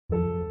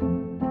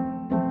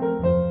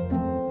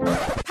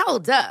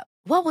Hold up.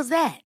 What was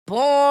that?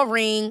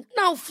 Boring.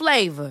 No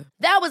flavor.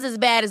 That was as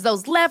bad as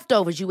those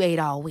leftovers you ate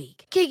all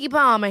week. Keke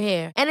Palmer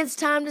here. And it's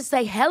time to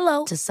say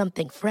hello to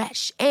something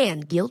fresh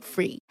and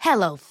guilt-free.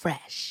 Hello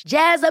Fresh.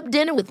 Jazz up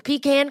dinner with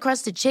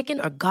pecan-crusted chicken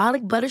or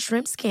garlic butter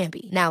shrimp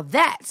scampi. Now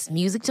that's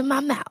music to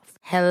my mouth.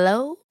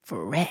 Hello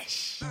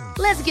Fresh.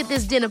 Let's get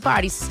this dinner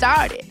party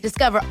started.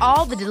 Discover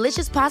all the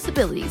delicious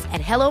possibilities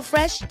at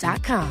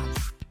hellofresh.com.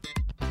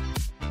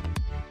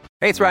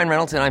 Hey, it's Ryan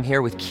Reynolds, and I'm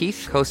here with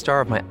Keith,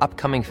 co-star of my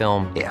upcoming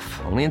film,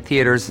 If, only in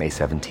theaters May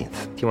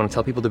 17th. Do you want to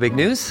tell people the big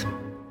news?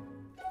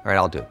 All right,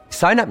 I'll do it.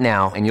 Sign up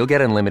now and you'll get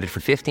unlimited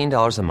for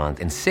 $15 a month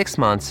and 6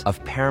 months of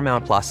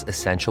Paramount Plus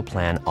Essential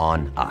Plan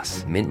on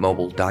us.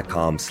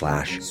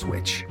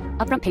 MintMobile.com/switch.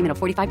 Upfront payment of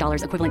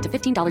 $45 equivalent to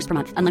 $15 per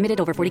month. Unlimited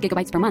over 40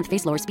 gigabytes per month.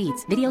 Face lower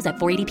speeds. Videos at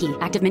 480p.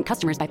 Active Mint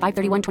customers by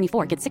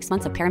 531.24 get 6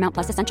 months of Paramount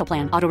Plus Essential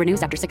Plan. Auto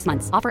renews after 6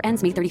 months. Offer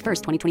ends May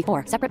 31st,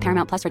 2024. Separate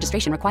Paramount Plus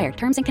registration required.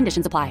 Terms and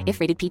conditions apply if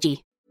rated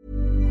PG.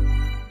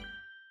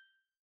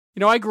 You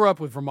know, I grew up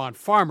with Vermont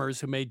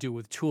farmers who made do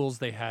with tools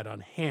they had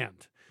on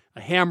hand. A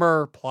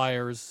hammer,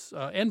 pliers,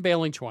 and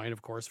baling twine,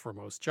 of course, for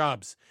most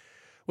jobs.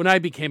 When I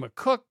became a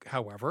cook,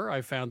 however, I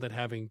found that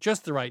having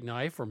just the right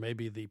knife or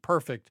maybe the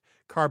perfect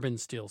carbon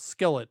steel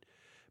skillet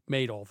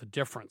made all the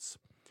difference.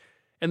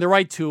 And the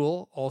right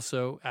tool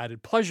also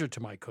added pleasure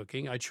to my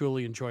cooking. I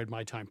truly enjoyed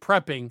my time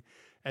prepping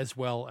as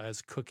well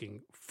as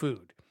cooking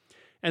food.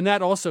 And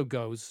that also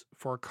goes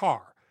for a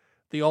car.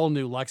 The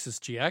all-new Lexus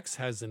GX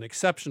has an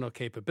exceptional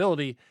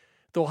capability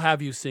that will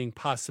have you seeing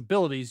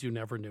possibilities you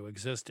never knew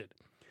existed.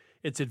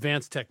 Its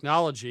advanced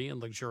technology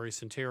and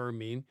luxurious interior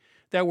mean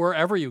that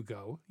wherever you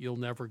go, you'll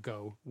never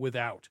go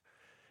without.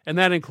 And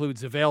that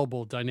includes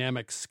available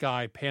dynamic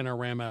sky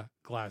panorama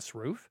glass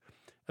roof,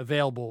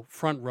 available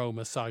front row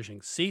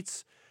massaging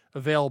seats,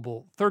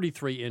 available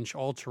 33-inch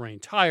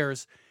all-terrain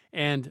tires,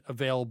 and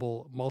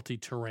available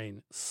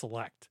multi-terrain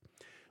select.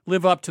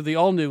 Live up to the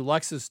all-new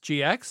Lexus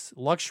GX,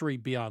 luxury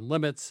beyond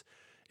limits.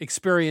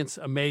 Experience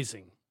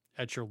amazing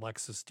at your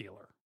Lexus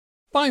dealer.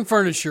 Buying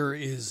furniture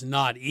is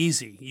not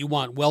easy. You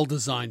want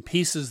well-designed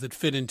pieces that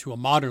fit into a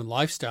modern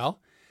lifestyle,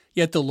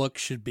 yet the look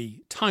should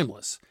be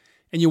timeless.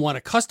 And you want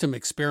a custom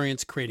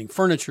experience creating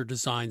furniture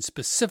designed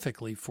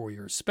specifically for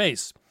your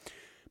space.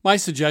 My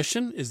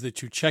suggestion is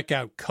that you check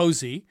out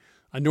Cozy,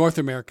 a North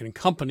American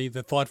company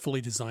that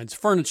thoughtfully designs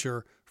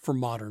furniture for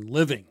modern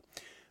living.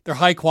 Their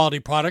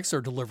high-quality products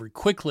are delivered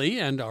quickly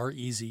and are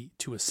easy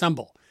to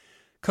assemble.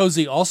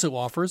 Cozy also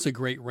offers a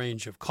great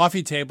range of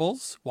coffee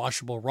tables,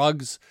 washable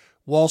rugs,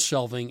 wall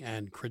shelving,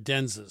 and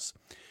credenzas.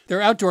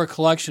 Their outdoor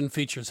collection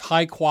features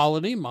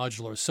high-quality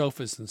modular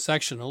sofas and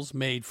sectionals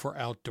made for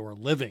outdoor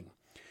living.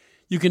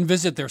 You can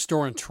visit their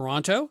store in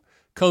Toronto.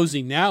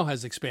 Cozy now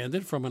has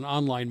expanded from an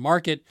online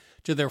market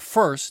to their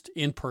first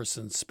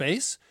in-person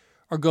space,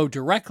 or go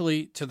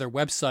directly to their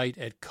website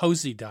at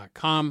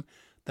cozy.com.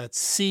 That's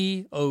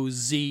COZEY.com.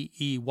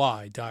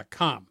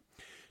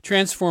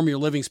 Transform your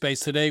living space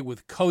today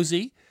with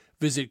Cozy.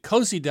 Visit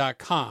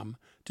cozy.com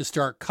to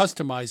start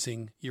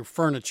customizing your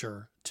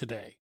furniture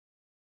today.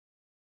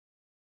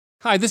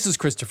 Hi, this is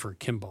Christopher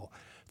Kimball.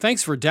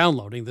 Thanks for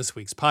downloading this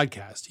week's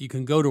podcast. You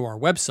can go to our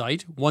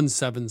website,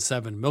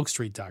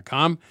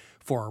 177milkstreet.com,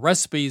 for our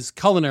recipes,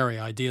 culinary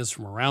ideas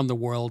from around the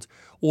world,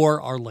 or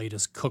our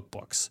latest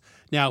cookbooks.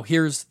 Now,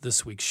 here's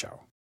this week's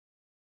show.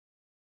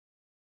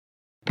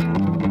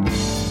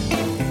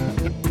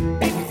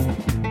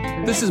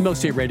 This is Milk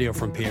Street Radio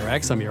from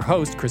PRX. I'm your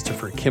host,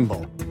 Christopher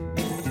Kimball.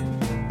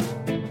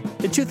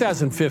 In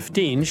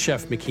 2015,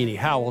 Chef Makini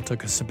Howell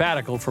took a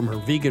sabbatical from her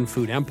vegan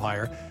food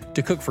empire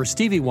to cook for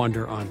Stevie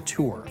Wonder on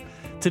tour.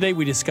 Today,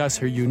 we discuss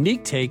her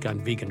unique take on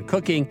vegan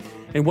cooking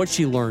and what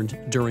she learned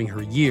during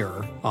her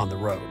year on the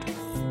road.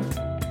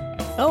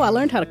 Oh, I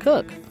learned how to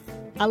cook.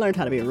 I learned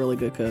how to be a really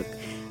good cook.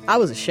 I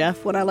was a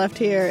chef when I left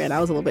here, and I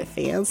was a little bit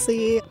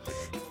fancy.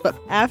 But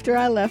after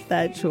I left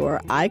that tour,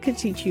 I could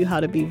teach you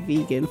how to be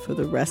vegan for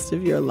the rest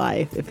of your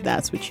life if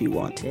that's what you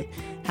wanted.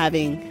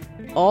 Having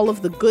all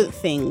of the good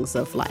things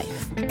of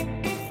life.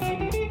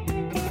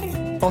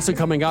 Also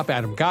coming up,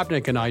 Adam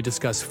Gopnik and I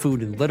discuss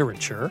food and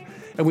literature,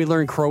 and we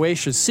learn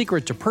Croatia's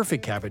secret to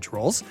perfect cabbage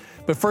rolls.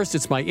 But first,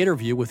 it's my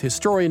interview with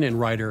historian and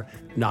writer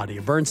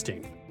Nadia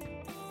Bernstein.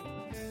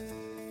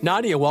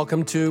 Nadia,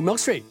 welcome to Milk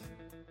Street.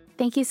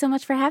 Thank you so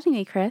much for having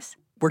me, Chris.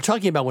 We're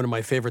talking about one of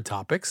my favorite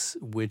topics,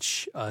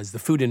 which is the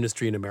food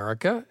industry in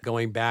America,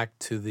 going back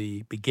to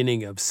the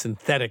beginning of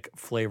synthetic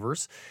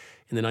flavors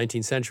in the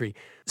 19th century.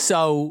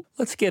 So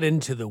let's get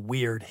into the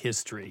weird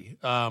history.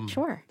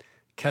 Sure.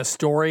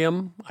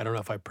 Castoreum, I don't know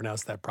if I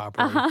pronounced that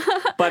properly,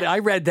 but I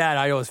read that,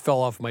 I always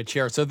fell off my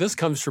chair. So this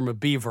comes from a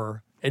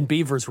beaver, and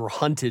beavers were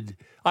hunted,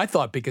 I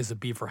thought because of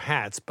beaver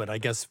hats, but I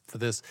guess for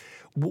this,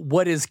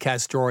 what is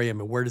castoreum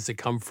and where does it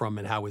come from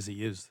and how is it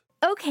used?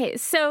 Okay,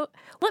 so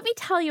let me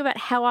tell you about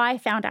how I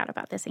found out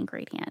about this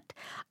ingredient.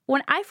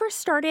 When I first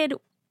started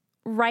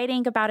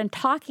writing about and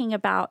talking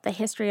about the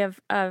history of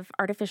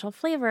artificial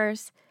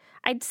flavors,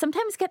 I'd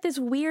sometimes get this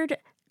weird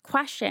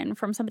question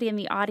from somebody in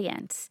the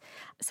audience.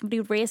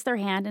 Somebody would raise their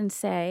hand and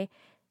say,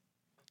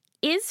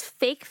 is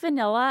fake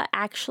vanilla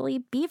actually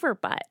beaver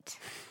butt?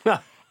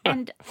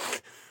 And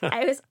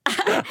I was,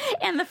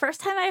 and the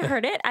first time I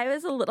heard it, I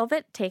was a little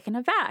bit taken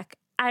aback.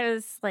 I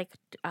was like,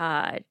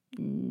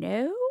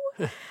 no.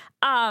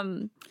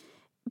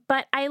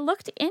 But I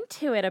looked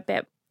into it a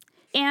bit,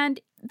 and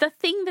the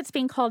thing that's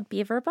being called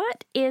beaver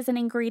butt is an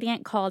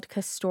ingredient called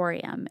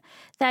castoreum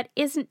that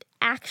isn't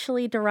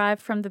actually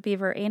derived from the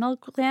beaver anal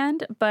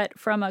gland, but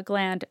from a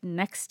gland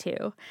next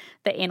to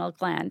the anal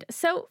gland.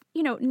 So,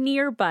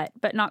 near butt,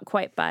 but not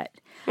quite butt.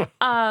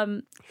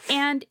 And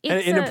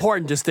it's an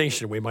important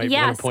distinction we might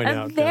want to point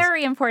out. Yes, a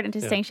very important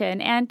distinction.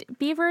 Yeah. And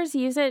beavers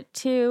use it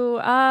to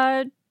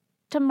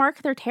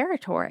mark their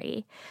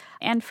territory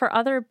and for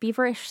other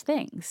beaverish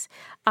things.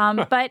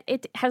 But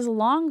it has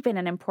long been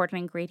an important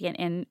ingredient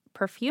in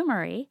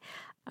perfumery,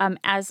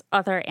 as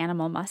other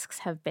animal musks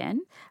have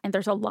been. And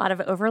there's a lot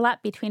of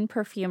overlap between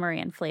perfumery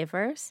and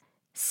flavors.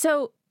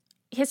 So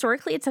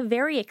historically, it's a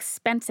very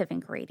expensive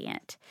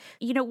ingredient.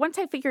 Once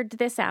I figured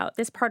this out,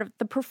 this part of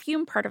the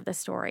perfume part of the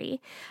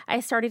story, I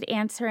started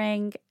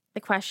answering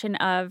the question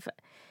of,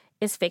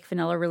 is fake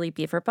vanilla really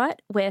beaver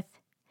butt? With,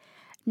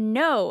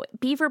 no,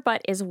 beaver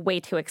butt is way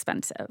too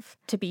expensive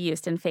to be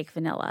used in fake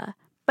vanilla.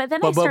 But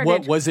then I started...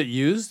 But was it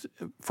used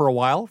for a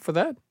while for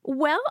that?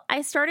 Well,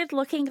 I started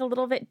looking a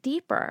little bit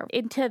deeper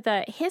into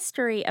the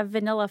history of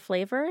vanilla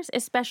flavors,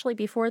 especially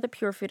before the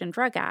Pure Food and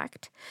Drug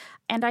Act.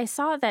 And I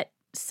saw that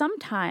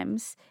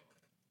sometimes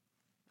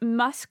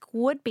musk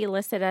would be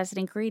listed as an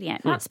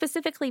ingredient, not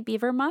specifically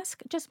beaver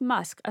musk, just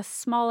musk, a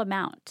small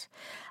amount.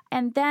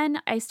 And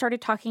then I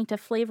started talking to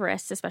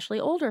flavorists, especially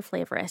older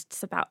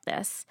flavorists, about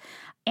this.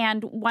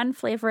 And one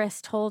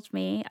flavorist told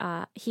me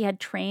he had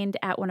trained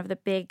at one of the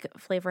big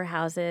flavor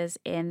houses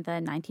in the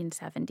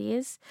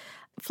 1970s.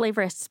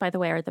 Flavorists, by the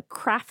way, are the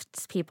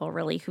craftspeople,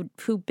 really,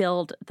 who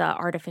build the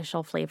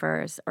artificial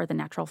flavors or the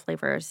natural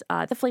flavors,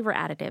 the flavor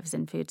additives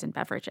in foods and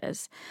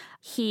beverages.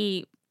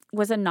 He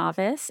was a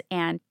novice,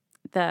 and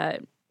the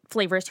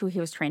flavorist who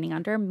he was training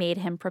under made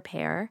him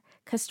prepare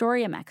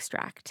castoreum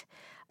extract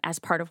as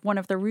part of one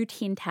of the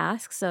routine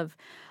tasks of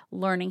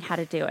learning how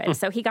to do it.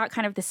 So he got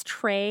kind of this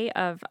tray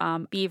of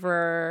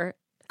beaver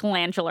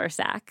glandular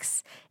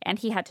sacs, and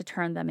he had to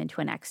turn them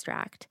into an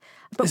extract.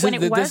 But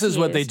this is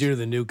what they do to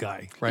the new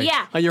guy, right?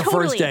 Yeah, on your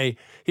totally. first day,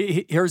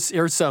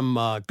 here's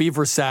some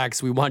beaver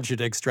sacs. We want you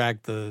to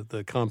extract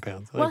the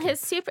compounds. Well, the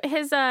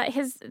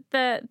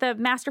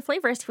master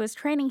flavorist who was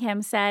training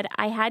him said,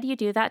 I had you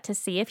do that to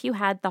see if you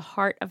had the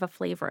heart of a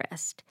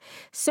flavorist.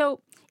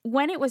 So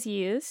when it was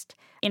used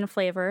in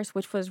flavors,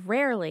 which was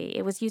rarely,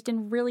 it was used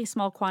in really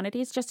small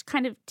quantities, just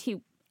kind of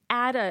to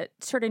add a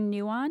sort of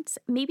nuance,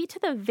 maybe to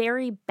the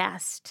very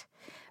best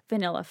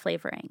vanilla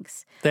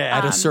flavorings. They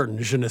add a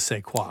certain je ne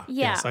sais quoi.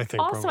 Yeah. Yes, I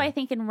think. Also, probably. I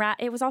think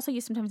it was also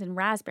used sometimes in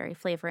raspberry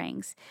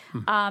flavorings.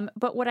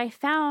 But what I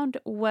found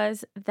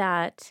was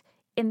that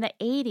in the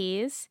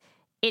 80s,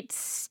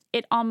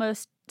 it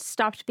almost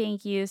stopped being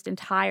used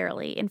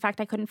entirely. In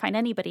fact, I couldn't find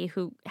anybody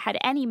who had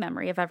any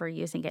memory of ever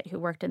using it who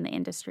worked in the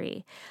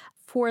industry,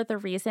 for the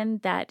reason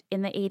that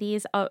in the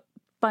 80s,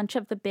 bunch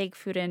of the big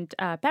food and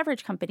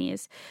beverage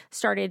companies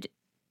started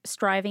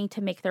striving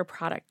to make their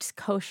products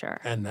kosher.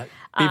 And that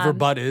beaver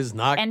butt is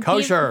not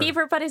kosher.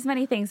 Beaver butt is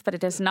many things, but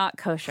it is not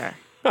kosher.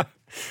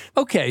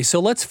 Okay, so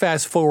let's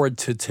fast forward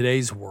to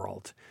today's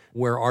world,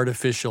 where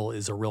artificial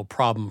is a real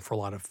problem for a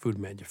lot of food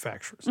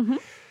manufacturers. Mm-hmm.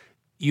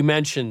 You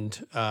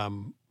mentioned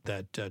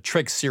that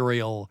Trix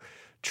cereal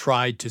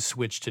tried to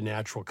switch to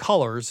natural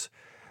colors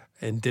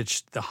and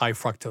ditched the high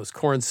fructose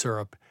corn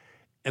syrup.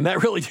 And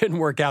that really didn't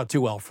work out too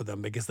well for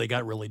them because they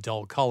got really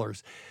dull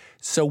colors.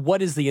 So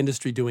what is the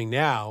industry doing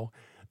now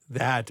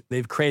that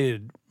they've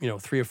created,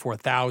 3,000 or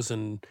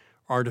 4,000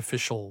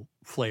 artificial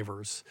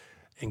flavors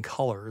and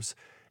colors,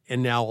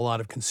 and now a lot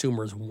of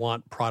consumers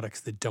want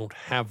products that don't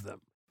have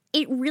them?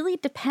 It really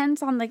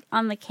depends on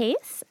the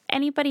case.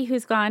 Anybody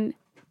who's gone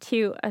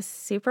to a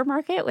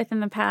supermarket within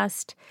the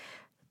past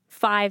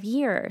 5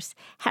 years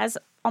has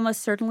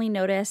almost certainly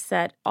noticed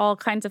that all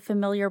kinds of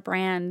familiar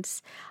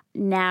brands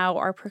now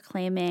are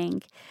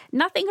proclaiming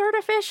nothing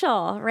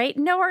artificial, right?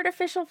 No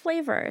artificial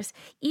flavors.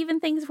 Even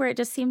things where it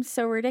just seems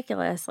so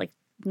ridiculous, like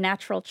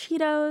natural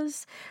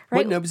Cheetos,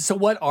 right? So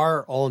what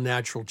are all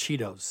natural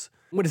Cheetos?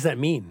 What does that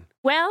mean?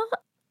 Well,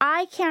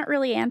 I can't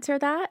really answer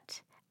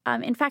that.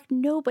 In fact,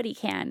 nobody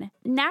can.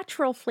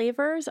 Natural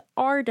flavors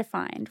are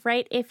defined,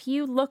 right? If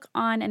you look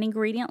on an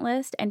ingredient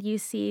list and you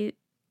see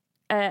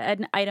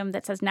an item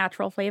that says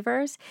natural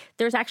flavors,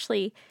 there's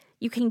actually,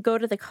 you can go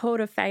to the Code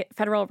of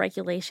Federal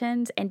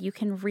Regulations and you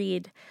can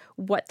read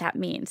what that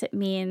means. It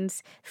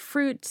means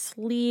fruits,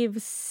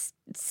 leaves,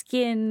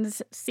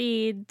 skins,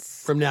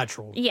 seeds. From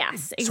natural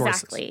Yes,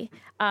 exactly.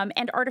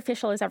 And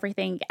artificial is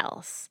everything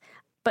else.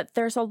 But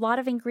there's a lot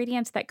of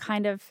ingredients that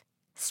kind of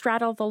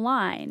straddle the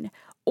line,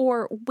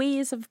 or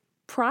ways of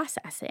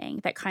processing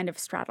that kind of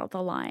straddled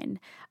the line.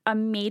 A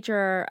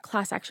major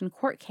class action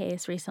court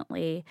case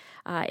recently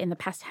in the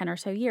past 10 or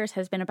so years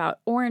has been about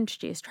orange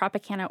juice,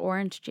 Tropicana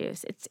orange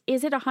juice.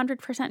 Is it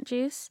 100%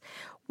 juice?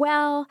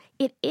 Well,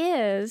 it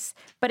is,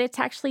 but it's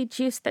actually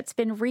juice that's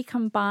been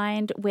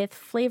recombined with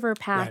flavor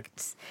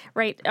packs,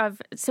 right?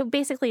 So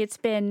basically it's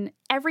been,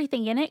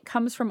 everything in it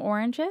comes from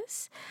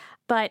oranges,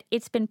 but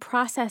it's been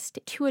processed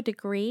to a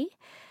degree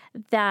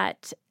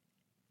that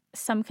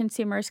some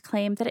consumers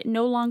claim that it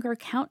no longer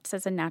counts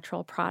as a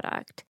natural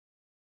product.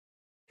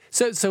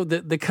 So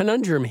the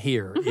conundrum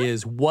here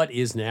is what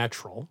is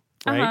natural,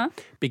 right?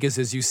 Because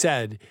as you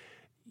said,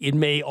 it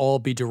may all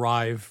be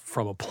derived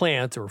from a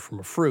plant or from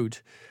a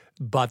fruit,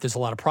 but there's a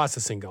lot of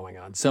processing going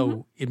on.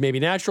 So it may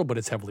be natural, but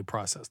it's heavily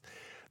processed.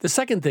 The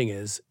second thing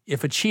is,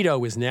 if a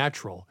Cheeto is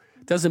natural,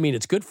 doesn't mean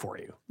it's good for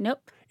you.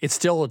 Nope. It's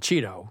still a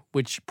Cheeto,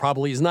 which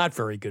probably is not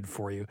very good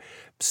for you.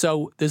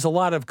 So there's a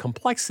lot of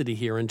complexity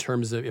here in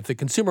terms of if the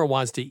consumer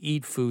wants to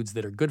eat foods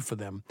that are good for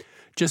them,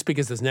 just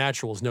because it's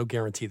natural is no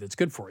guarantee that it's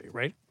good for you,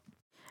 right?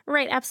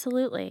 Right,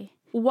 absolutely.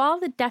 While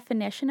the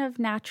definition of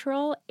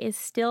natural is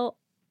still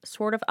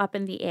sort of up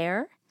in the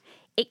air,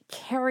 it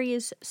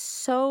carries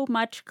so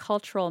much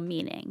cultural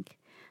meaning.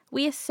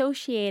 We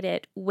associate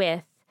it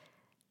with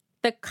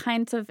the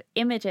kinds of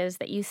images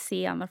that you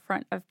see on the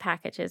front of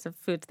packages of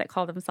foods that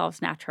call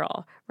themselves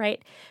natural,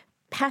 right?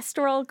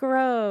 Pastoral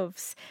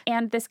groves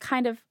and this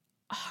kind of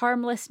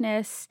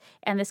harmlessness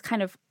and this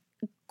kind of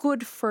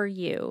good for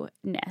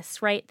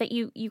you-ness, right? That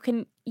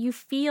you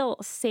feel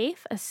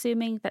safe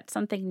assuming that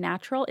something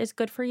natural is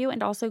good for you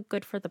and also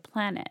good for the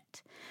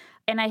planet.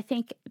 And I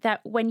think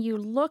that when you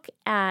look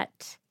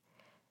at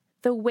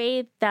the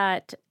way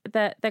that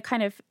the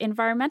kind of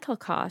environmental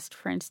cost,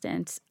 for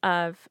instance,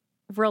 of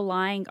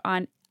relying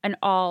on an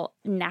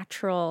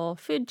all-natural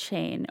food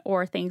chain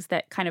or things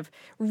that kind of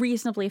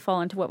reasonably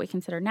fall into what we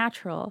consider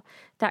natural,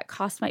 that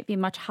cost might be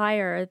much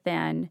higher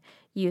than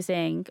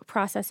using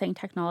processing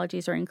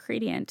technologies or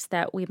ingredients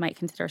that we might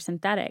consider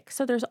synthetic.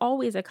 So there's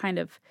always a kind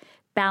of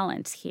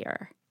balance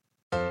here.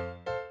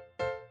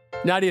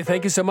 Nadia,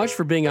 thank you so much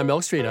for being on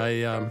Milk Street.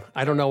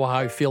 I don't know how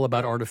I feel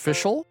about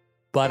artificial,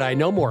 but I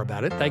know more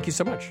about it. Thank you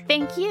so much.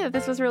 Thank you.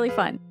 This was really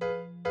fun.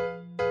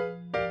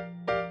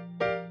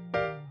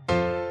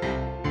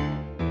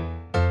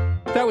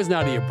 That was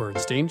Nadia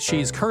Bernstein.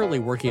 She's currently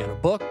working on a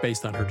book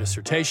based on her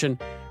dissertation,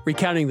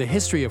 recounting the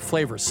history of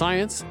flavor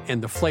science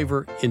and the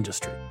flavor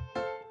industry.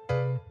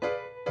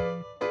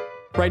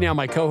 Right now,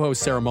 my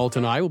co-host Sarah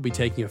Moulton and I will be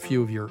taking a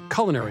few of your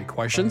culinary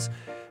questions.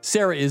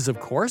 Sarah is, of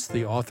course,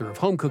 the author of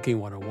Home Cooking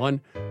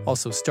 101,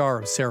 also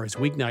star of Sarah's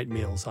Weeknight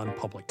Meals on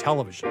public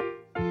television.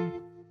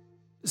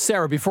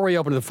 Sarah, before we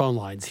open the phone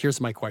lines, here's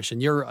my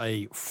question. You're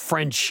a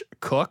French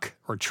cook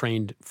or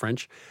trained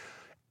French.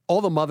 All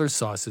the mother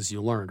sauces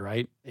you learned,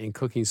 right, in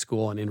cooking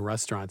school and in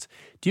restaurants,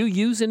 do you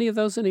use any of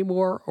those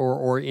anymore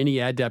or any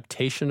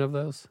adaptation of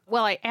those?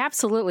 Well, I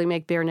absolutely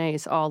make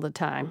béarnaise all the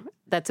time.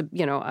 That's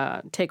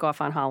a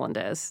takeoff on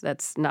hollandaise.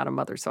 That's not a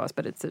mother sauce,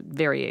 but it's a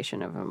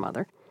variation of a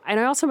mother. And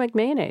I also make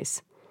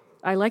mayonnaise.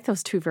 I like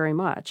those two very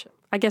much.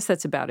 I guess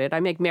that's about it. I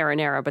make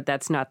marinara, but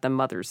that's not the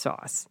mother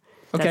sauce.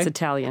 Okay. That's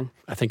Italian.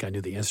 I think I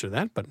knew the answer to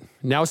that, but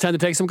now it's time to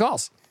take some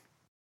calls.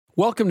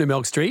 Welcome to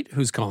Milk Street.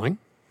 Who's calling?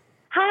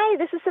 Hi,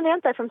 this is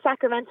Samantha from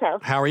Sacramento.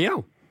 How are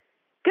you?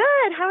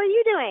 Good. How are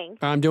you doing?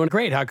 I'm doing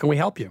great. How can we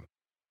help you?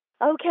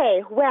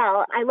 Okay,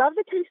 well, I love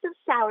the taste of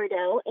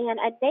sourdough, and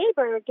a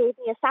neighbor gave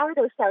me a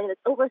sourdough starter that's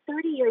over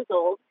 30 years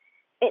old.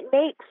 It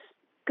makes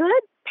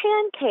good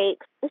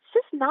pancakes. It's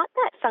just not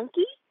that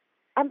funky.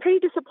 I'm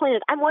pretty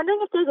disappointed. I'm wondering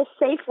if there's a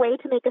safe way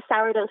to make a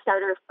sourdough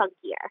starter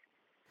funkier.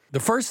 The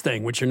first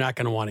thing, which you're not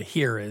going to want to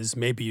hear, is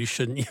maybe you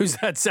shouldn't use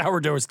that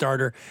sourdough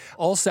starter.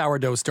 All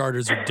sourdough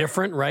starters are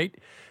different, right?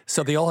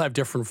 So they all have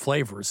different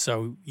flavors.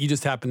 So you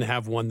just happen to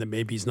have one that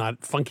maybe is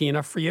not funky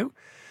enough for you.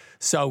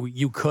 So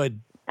you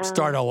could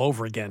start all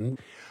over again.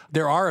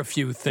 There are a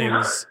few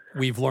things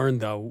we've learned,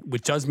 though,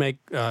 which does make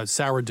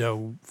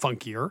sourdough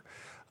funkier.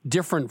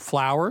 Different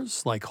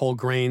flours, like whole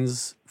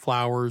grains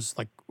flours,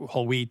 like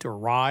whole wheat or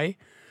rye,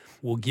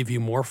 will give you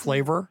more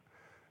flavor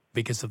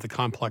because of the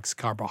complex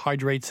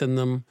carbohydrates in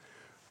them.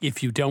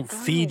 If you don't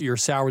feed your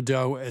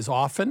sourdough as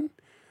often,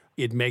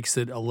 it makes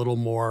it a little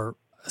more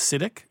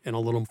acidic and a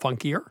little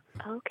funkier.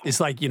 Okay. It's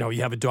like, you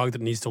have a dog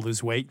that needs to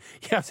lose weight.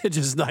 You have to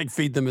just not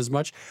feed them as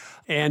much.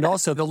 And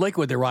also the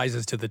liquid that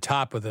rises to the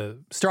top of the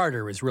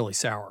starter is really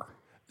sour.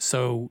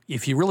 So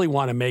if you really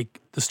want to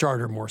make the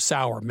starter more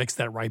sour, mix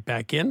that right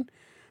back in.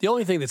 The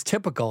only thing that's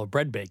typical of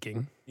bread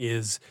baking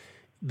is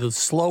the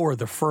slower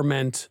the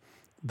ferment,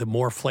 the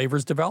more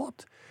flavors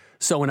developed.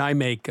 So when I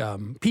make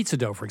pizza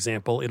dough, for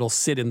example, it'll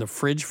sit in the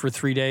fridge for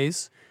 3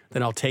 days.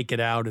 Then I'll take it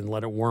out and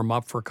let it warm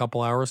up for a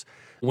couple hours.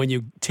 When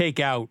you take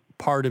out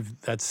part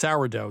of that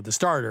sourdough, the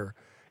starter,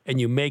 and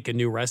you make a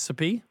new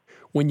recipe,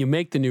 when you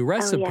make the new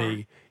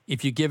recipe,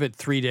 if you give it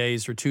 3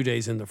 days or 2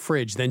 days in the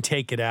fridge, then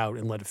take it out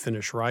and let it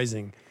finish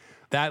rising,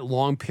 that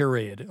long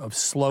period of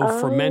slow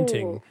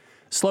fermenting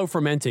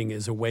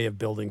is a way of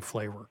building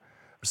flavor.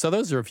 So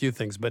those are a few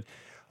things, but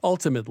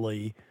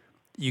ultimately,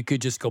 you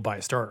could just go buy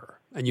a starter,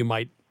 and you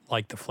might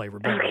like the flavor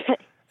better. Okay.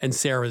 And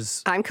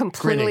Sarah's I'm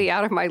completely grinning.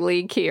 out of my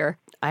league here.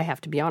 I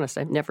have to be honest,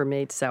 I've never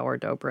made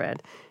sourdough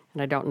bread,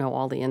 and I don't know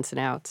all the ins and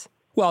outs.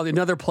 Well,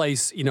 another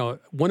place,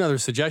 one other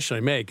suggestion I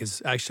make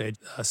is actually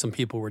some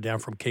people were down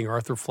from King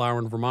Arthur Flour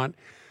in Vermont.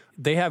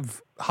 They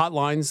have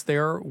hotlines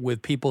there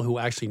with people who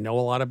actually know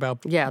a lot about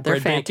Yeah, they're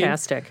bread baking.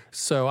 fantastic.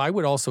 So I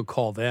would also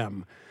call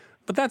them.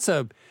 But that's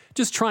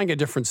just trying a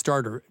different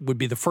starter would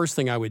be the first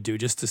thing I would do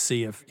just to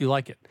see if you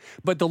like it.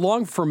 But the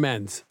long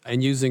ferment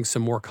and using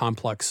some more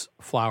complex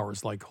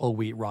flours like whole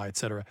wheat, rye, et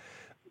cetera,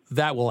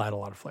 that will add a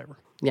lot of flavor.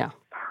 Yeah.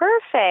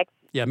 Perfect.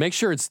 Yeah, make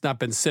sure it's not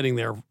been sitting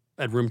there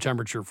at room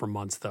temperature for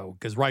months, though,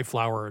 because rye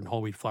flour and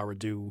whole wheat flour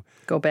do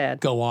Go bad.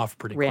 go off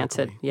pretty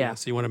Rancid, quickly. yeah.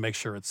 So you want to make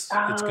sure it's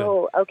good.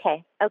 Oh,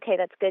 okay. Okay,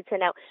 that's good to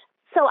know.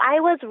 So I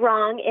was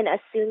wrong in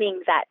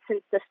assuming that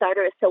since the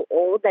starter is so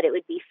old that it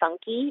would be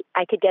funky.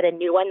 I could get a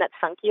new one that's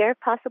funkier,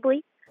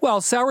 possibly. Well,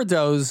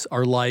 sourdoughs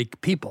are like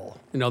people.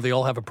 They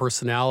all have a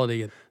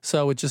personality.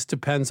 So it just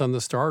depends on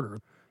the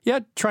starter. Yeah,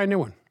 try a new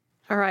one.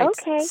 All right,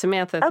 Okay.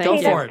 Samantha, Okay,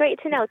 thank you. that's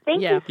great to know.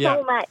 Thank Yeah. you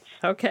so much.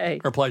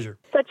 Okay, Our pleasure.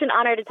 Such an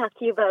honor to talk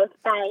to you both.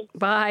 Bye.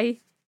 bye.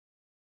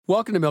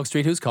 Welcome to Milk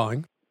Street. Who's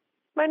calling?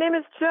 My name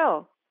is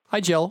Jill. Hi,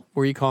 Jill.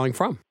 Where are you calling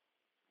from?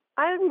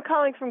 I'm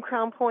calling from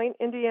Crown Point,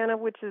 Indiana,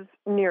 which is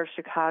near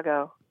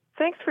Chicago.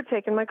 Thanks for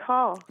taking my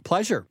call.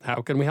 Pleasure.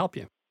 How can we help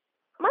you?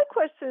 My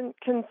question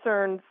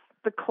concerns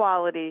the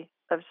quality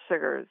of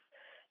sugars.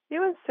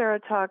 You and Sarah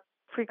talk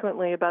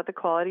frequently about the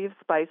quality of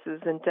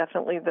spices and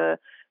definitely the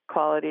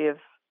quality of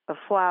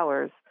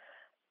flours,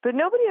 but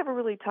nobody ever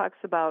really talks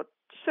about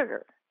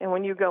sugar. And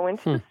when you go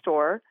into the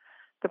store,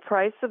 the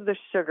price of the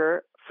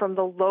sugar from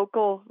the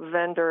local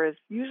vendor is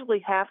usually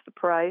half the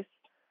price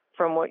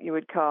from what you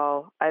would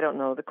call, I don't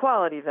know, the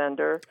quality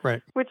vendor,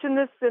 Right. which in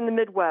the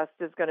Midwest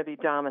is going to be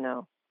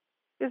Domino.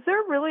 Is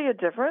there really a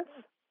difference?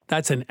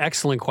 That's an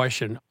excellent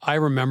question. I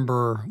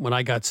remember when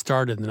I got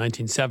started in the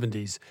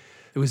 1970s,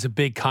 there was a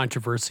big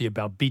controversy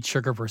about beet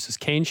sugar versus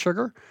cane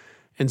sugar.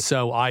 And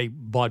so I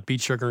bought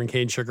beet sugar and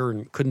cane sugar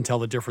and couldn't tell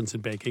the difference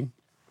in baking.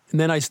 And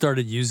then I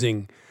started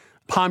using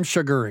palm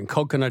sugar and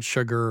coconut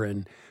sugar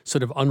and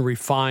sort of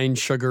unrefined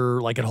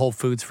sugar. Like at Whole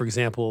Foods, for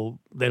example,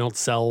 they don't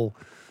sell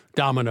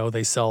Domino.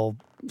 They sell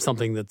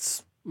something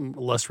that's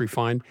less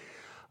refined.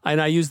 And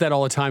I use that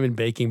all the time in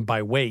baking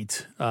by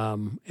weight.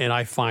 And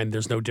I find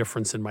there's no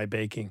difference in my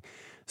baking.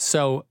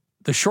 So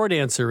the short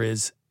answer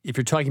is, if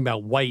you're talking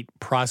about white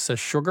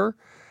processed sugar,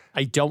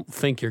 I don't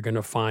think you're going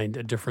to find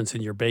a difference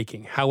in your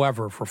baking.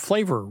 However, for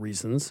flavor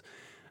reasons,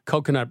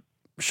 coconut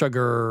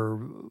sugar,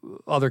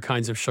 other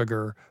kinds of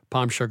sugar,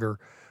 palm sugar,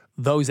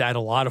 those add a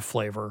lot of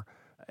flavor,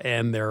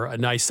 and they're a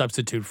nice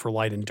substitute for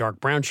light and dark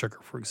brown sugar,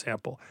 for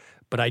example.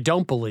 But I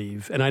don't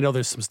believe, and I know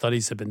there's some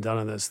studies have been done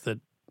on this, that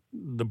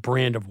the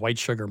brand of white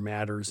sugar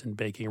matters in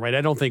baking, right?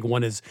 I don't think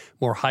one is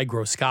more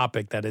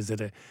hygroscopic, that is,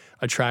 it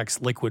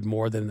attracts liquid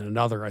more than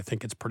another. I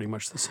think it's pretty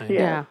much the same.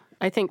 Yeah.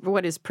 I think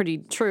what is pretty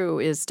true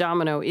is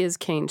Domino is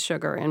cane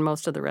sugar, and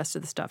most of the rest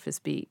of the stuff is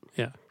beet.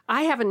 Yeah.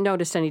 I haven't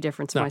noticed any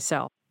difference No.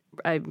 myself.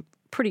 I'm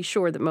pretty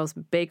sure that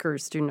most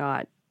bakers do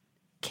not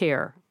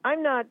care.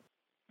 I'm not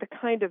the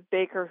kind of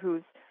baker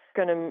who's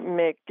going to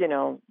make,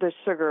 the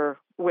sugar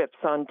whips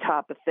on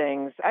top of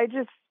things. I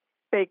just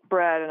bake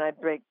bread and I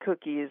bake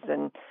cookies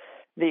and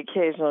the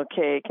occasional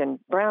cake and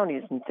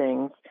brownies and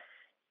things.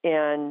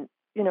 And,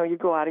 you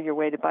go out of your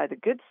way to buy the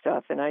good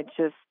stuff. And I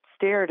just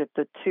stared at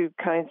the two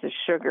kinds of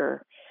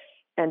sugar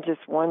and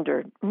just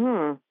wondered,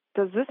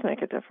 does this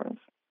make a difference?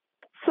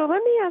 So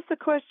let me ask the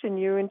question.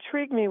 You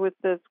intrigued me with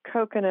this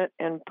coconut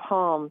and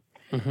palm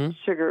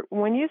sugar.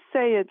 When you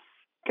say it's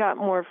got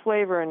more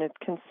flavor and it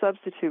can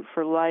substitute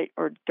for light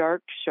or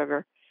dark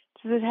sugar,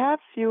 does it have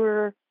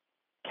fewer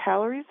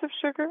calories of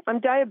sugar? I'm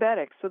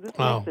diabetic, so this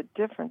makes a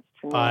difference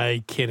to me.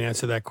 I can't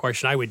answer that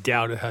question. I would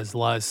doubt it has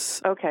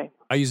less. Okay.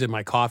 I use it in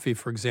my coffee,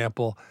 for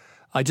example.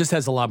 It just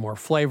has a lot more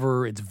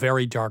flavor. It's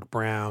very dark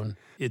brown.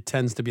 It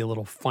tends to be a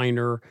little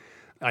finer.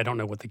 I don't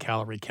know what the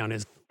calorie count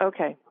is.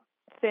 Okay.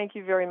 Thank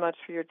you very much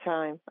for your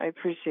time. I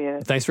appreciate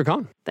it. Thanks for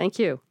calling. Thank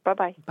you.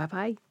 Bye-bye.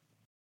 Bye-bye.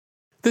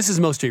 This is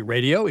Milk Street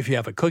Radio. If you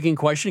have a cooking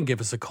question, give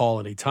us a call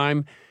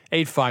anytime.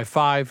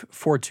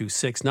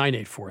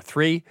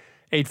 855-426-9843,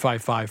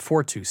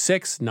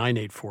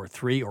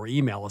 855-426-9843, or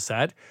email us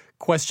at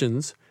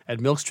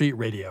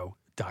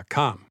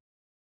questions@milkstreetradio.com.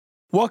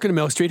 Welcome to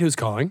Milk Street. Who's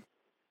calling?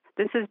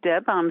 This is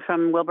Deb. I'm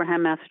from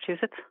Wilbraham,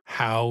 Massachusetts.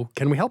 How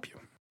can we help you?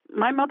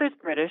 My mother's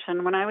British,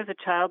 and when I was a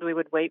child, we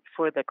would wait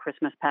for the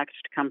Christmas package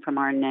to come from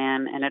our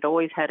nan, and it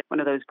always had one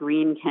of those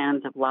green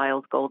cans of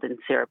Lyle's golden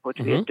syrup, which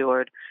we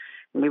adored.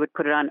 And we would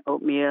put it on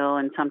oatmeal,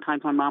 and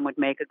sometimes my mom would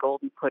make a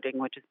golden pudding,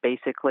 which is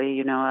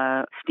basically,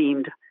 a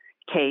steamed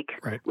cake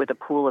with a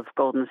pool of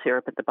golden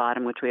syrup at the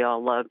bottom, which we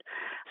all loved.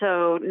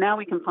 So now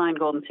we can find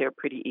golden syrup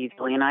pretty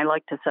easily, and I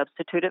like to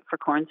substitute it for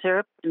corn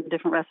syrup in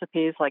different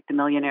recipes, like the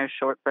Millionaire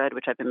Shortbread,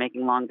 which I've been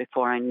making long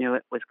before I knew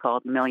it was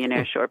called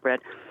Millionaire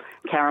Shortbread,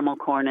 caramel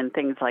corn, and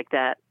things like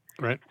that.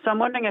 Right. So I'm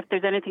wondering if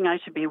there's anything I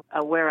should be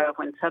aware of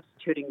when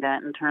substituting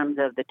that in terms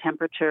of the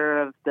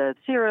temperature of the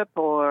syrup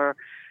or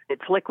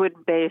its liquid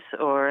base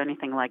or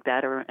anything like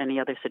that, or any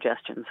other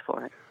suggestions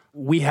for it.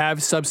 We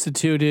have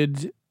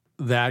substituted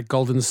that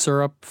golden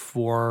syrup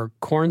for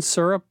corn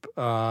syrup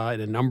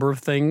and a number of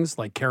things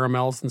like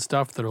caramels and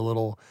stuff that are a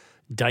little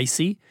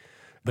dicey,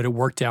 but it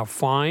worked out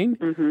fine.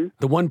 Mm-hmm.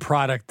 The one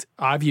product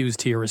I've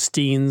used here is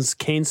Steen's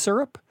cane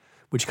syrup,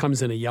 which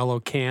comes in a yellow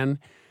can,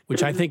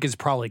 which I think is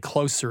probably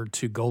closer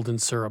to golden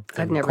syrup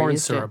than I've never corn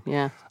used syrup. it.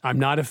 Yeah. I'm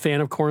not a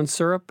fan of corn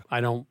syrup. I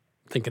don't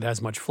think it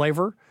has much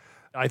flavor.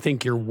 I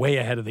think you're way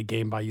ahead of the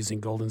game by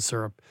using golden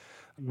syrup.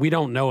 We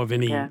don't know of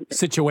any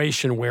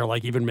situation where,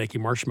 like, even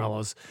making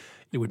marshmallows,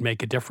 it would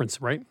make a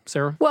difference, right,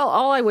 Sarah? Well,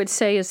 all I would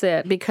say is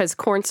that because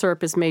corn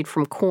syrup is made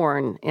from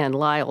corn and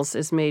Lyle's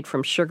is made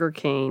from sugar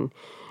cane,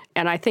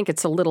 and I think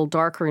it's a little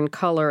darker in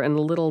color and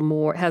a little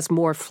more, has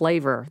more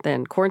flavor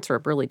than corn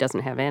syrup really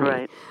doesn't have any.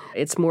 Right.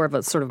 It's more of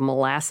a sort of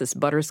molasses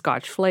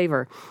butterscotch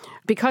flavor.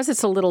 Because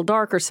it's a little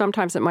darker,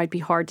 sometimes it might be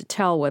hard to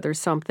tell whether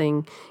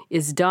something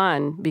is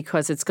done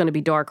because it's going to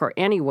be darker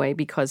anyway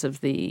because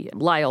of the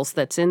Lyle's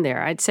that's in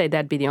there. I'd say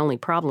that'd be the only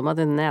problem.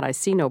 Other than that, I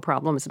see no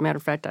problem. As a matter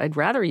of fact, I'd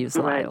rather use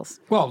Lyle's.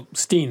 Well,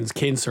 Steen's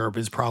cane syrup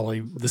is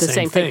probably the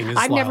same thing as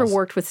I've never Lyle's.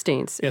 worked with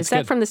Steen's. Yeah, is that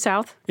good. from the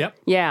South? Yep.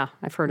 Yeah,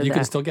 I've heard of You that.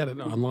 can still get it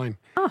online.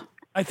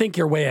 I think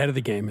you're way ahead of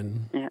the game,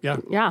 and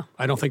Yeah.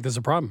 I don't think there's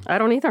a problem. I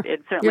don't either.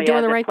 It certainly You're doing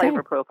has the a right flavor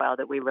thing. profile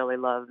that we really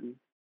love.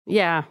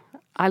 Yeah,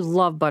 I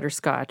love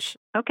butterscotch.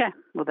 Okay.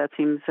 Well, that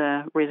seems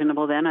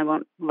reasonable then. I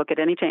won't look at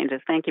any changes.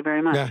 Thank you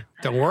very much. Yeah,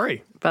 don't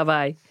worry.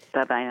 Bye-bye.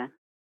 Bye-bye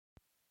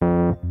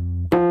then.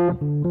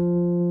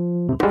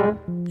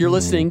 You're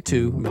listening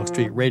to Milk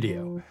Street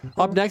Radio.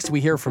 Up next,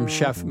 we hear from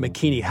Chef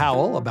Makini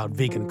Howell about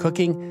vegan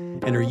cooking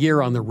and her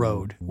year on the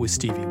road with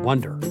Stevie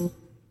Wonder.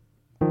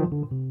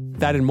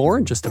 That and more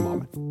in just a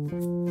moment.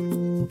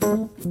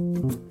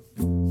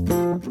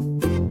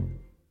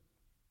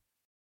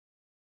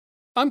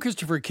 I'm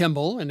Christopher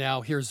Kimball, and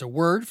now here's a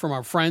word from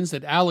our friends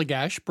at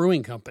Allagash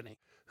Brewing Company,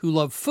 who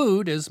love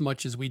food as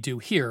much as we do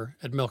here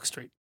at Milk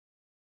Street.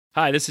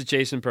 Hi, this is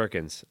Jason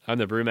Perkins. I'm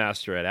the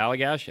brewmaster at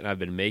Allagash, and I've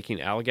been making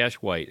Allagash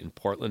White in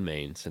Portland,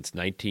 Maine since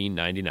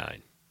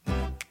 1999.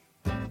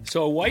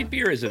 So a white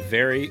beer is a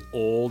very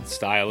old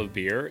style of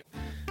beer.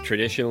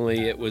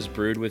 Traditionally, it was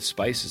brewed with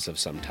spices of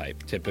some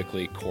type,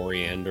 typically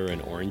coriander and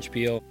orange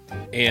peel.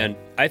 And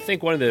I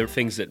think one of the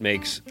things that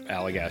makes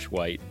Allagash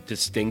White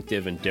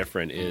distinctive and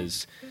different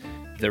is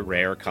the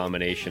rare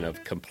combination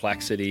of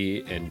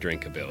complexity and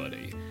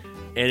drinkability.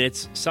 And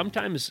it's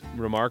sometimes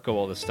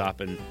remarkable to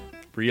stop and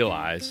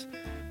realize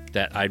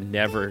that I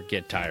never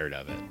get tired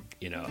of it.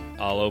 You know,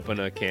 I'll open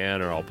a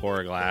can or I'll pour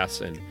a glass,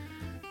 and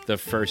the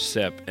first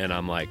sip, and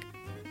I'm like,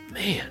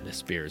 man,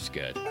 this beer is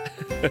good.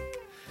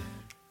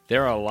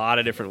 There are a lot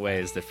of different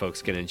ways that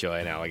folks can enjoy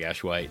an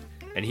Allagash White,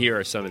 and here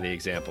are some of the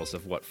examples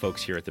of what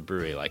folks here at the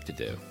brewery like to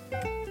do.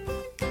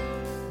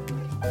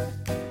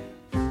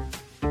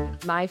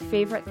 My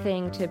favorite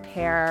thing to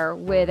pair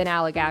with an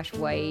Allagash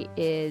White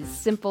is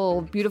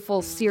simple,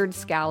 beautiful seared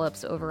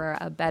scallops over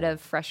a bed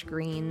of fresh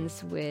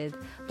greens with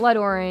blood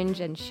orange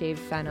and shaved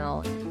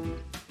fennel.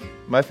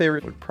 My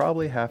favorite would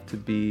probably have to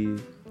be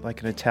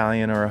like an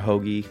Italian or a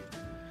hoagie,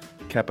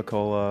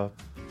 capicola,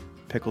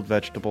 pickled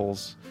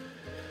vegetables,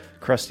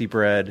 crusty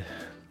bread.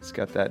 It's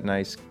got that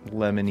nice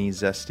lemony,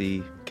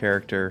 zesty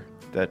character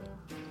that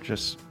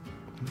just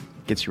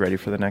gets you ready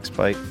for the next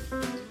bite.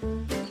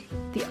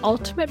 The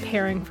ultimate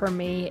pairing for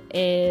me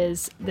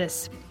is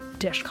this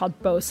dish called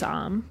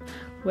bosom,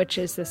 which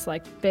is this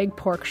like big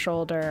pork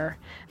shoulder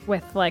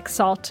with like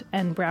salt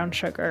and brown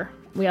sugar.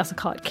 We also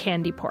call it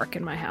candy pork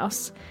in my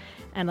house,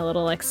 and a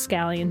little like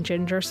scallion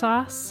ginger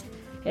sauce.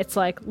 It's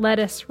like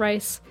lettuce,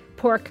 rice,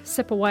 pork,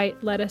 sip of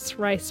white, lettuce,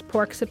 rice,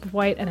 pork, sip of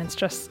white, and it's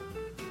just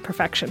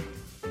perfection.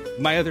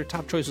 My other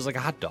top choice was like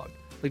a hot dog.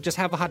 Like, just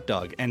have a hot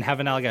dog and have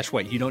an Allagash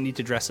White. You don't need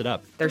to dress it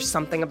up. There's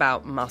something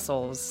about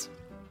mussels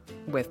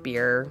with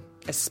beer,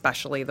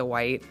 especially the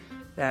white,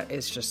 that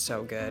is just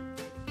so good.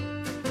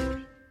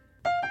 I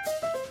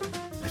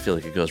feel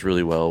like it goes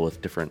really well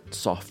with different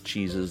soft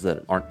cheeses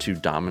that aren't too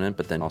dominant,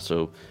 but then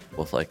also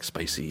with like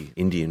spicy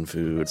Indian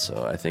food.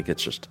 So I think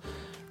it's just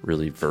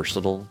really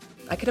versatile.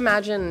 I could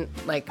imagine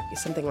like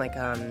something like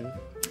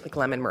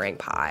lemon meringue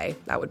pie.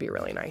 That would be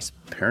really nice.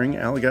 Pairing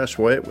Allagash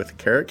White with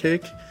carrot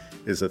cake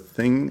is a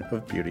thing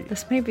of beauty.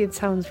 This maybe it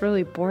sounds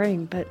really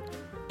boring, but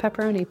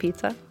pepperoni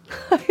pizza.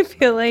 I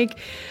feel like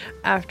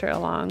after a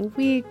long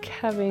week,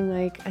 having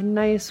like a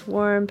nice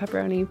warm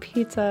pepperoni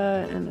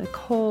pizza and a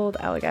cold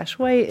Allagash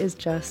White is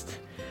just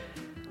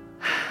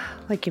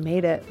like you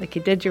made it. Like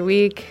you did your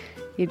week.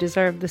 You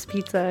deserve this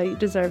pizza. You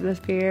deserve this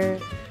beer.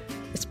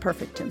 It's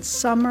perfect in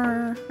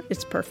summer.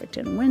 It's perfect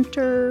in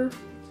winter.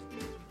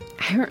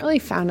 I haven't really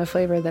found a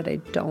flavor that I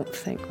don't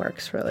think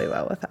works really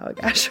well with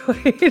Allagash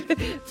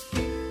White.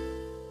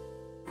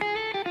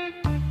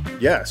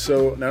 Yeah,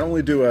 so not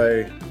only do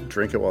I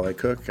drink it while I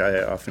cook,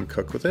 I often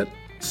cook with it.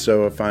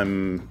 So if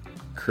I'm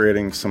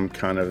creating some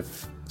kind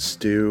of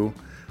stew,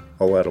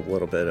 I'll add a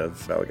little bit of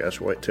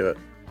Allagash White to it.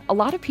 A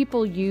lot of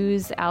people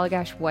use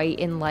Allagash White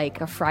in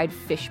like a fried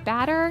fish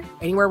batter.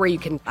 Anywhere where you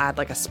can add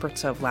like a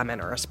spritz of lemon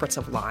or a spritz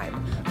of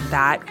lime,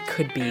 that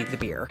could be the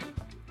beer.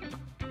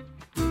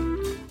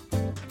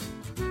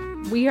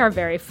 We are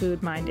very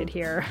food-minded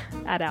here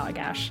at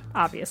Allagash,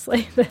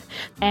 obviously.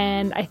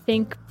 And I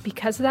think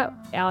because of that,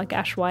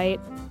 Allagash White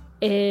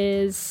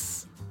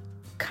is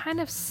kind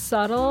of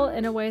subtle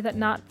in a way that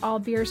not all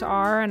beers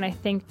are, and I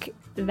think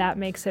that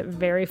makes it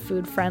very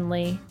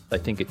food-friendly. I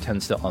think it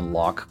tends to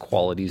unlock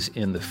qualities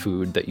in the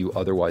food that you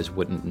otherwise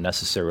wouldn't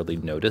necessarily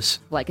notice.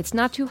 Like it's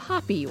not too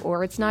hoppy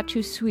or it's not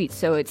too sweet,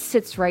 so it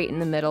sits right in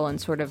the middle and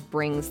sort of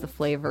brings the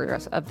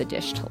flavors of the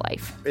dish to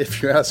life.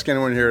 If you ask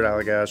anyone here at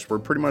Allagash, we're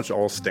pretty much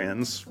all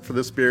stands for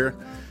this beer.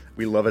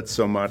 We love it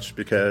so much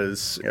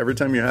because every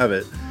time you have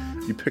it,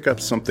 you pick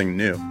up something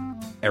new.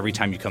 Every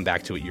time you come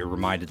back to it, you're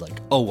reminded like,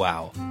 oh,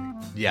 wow,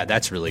 yeah,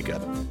 that's really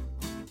good.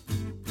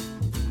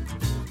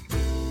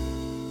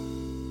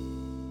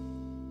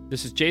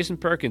 This is Jason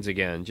Perkins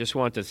again. Just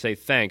want to say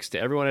thanks to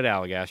everyone at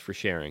Allagash for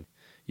sharing.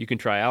 You can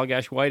try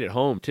Allagash White at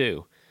home,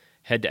 too.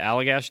 Head to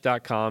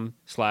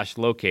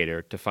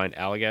allagash.com/locator to find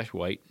Allagash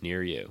White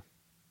near you.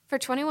 For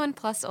 21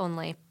 plus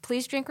only,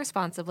 please drink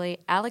responsibly.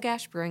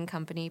 Allagash Brewing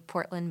Company,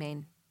 Portland,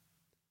 Maine.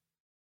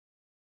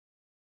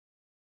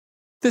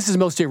 This is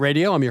Milk Street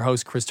Radio. I'm your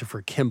host,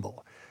 Christopher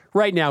Kimball.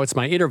 Right now, it's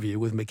my interview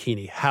with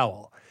Makini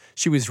Howell.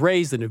 She was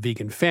raised in a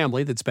vegan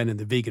family that's been in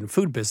the vegan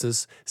food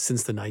business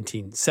since the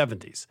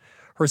 1970s.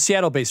 Her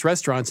Seattle-based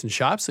restaurants and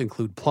shops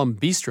include Plum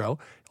Bistro,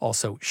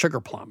 also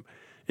Sugar Plum.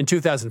 In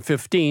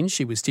 2015,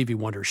 she was Stevie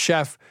Wonder's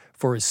chef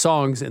for his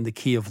Songs in the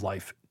Key of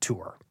Life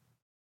tour.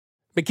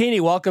 Makini,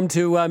 welcome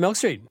to Milk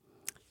Street.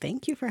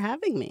 Thank you for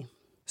having me.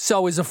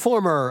 So as a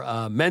former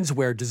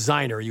menswear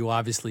designer, you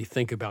obviously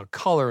think about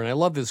color, and I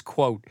love this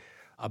quote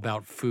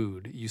about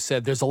food. You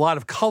said, there's a lot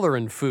of color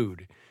in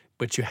food,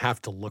 but you have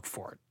to look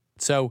for it.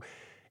 So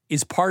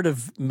is part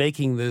of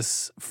making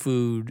this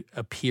food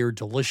appear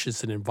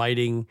delicious and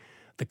inviting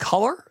the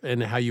color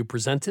and how you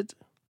present it?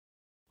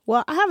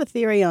 Well, I have a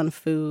theory on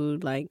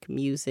food, like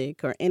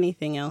music or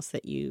anything else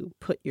that you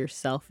put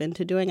yourself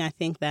into doing. I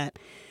think that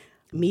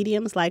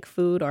mediums like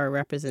food are a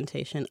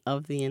representation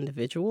of the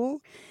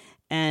individual.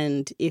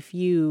 And if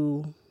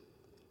you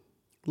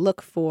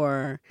look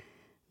for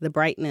the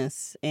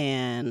brightness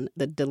and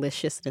the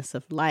deliciousness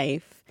of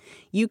life,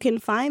 you can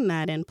find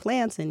that in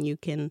plants and you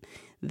can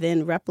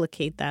then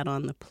replicate that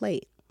on the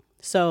plate.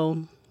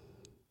 So,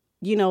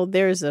 you know,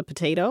 there's a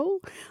potato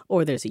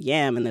or there's a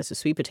yam and there's a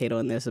sweet potato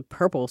and there's a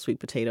purple sweet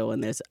potato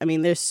and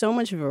there's so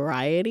much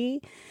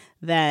variety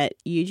that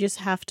you just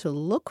have to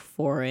look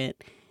for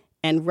it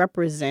and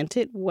represent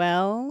it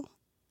well.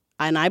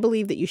 And I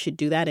believe that you should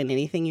do that in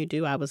anything you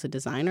do. I was a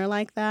designer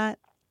like that.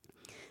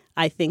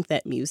 I think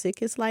that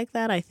music is like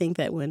that. I think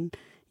that when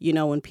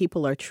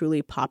people are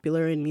truly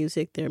popular in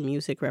music, their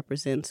music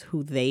represents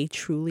who they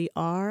truly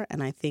are.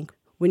 And I think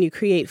when you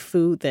create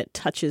food that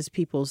touches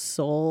people's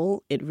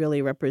soul, it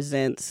really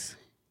represents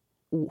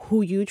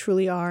who you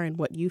truly are and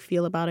what you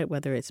feel about it,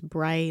 whether it's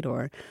bright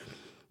or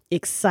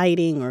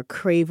exciting or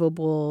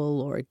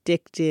craveable or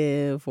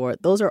addictive, or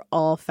those are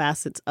all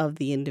facets of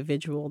the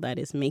individual that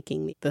is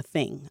making the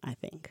thing, I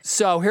think.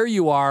 So here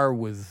you are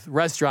with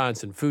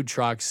restaurants and food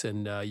trucks,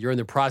 and you're in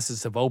the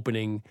process of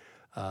opening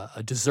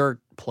a dessert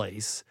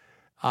place.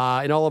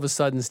 And all of a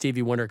sudden,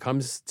 Stevie Wonder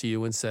comes to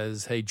you and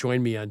says, hey,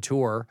 join me on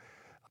tour.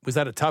 Was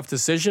that a tough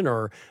decision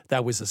or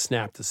that was a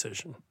snap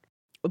decision?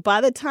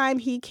 By the time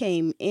he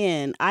came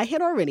in, I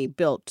had already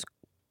built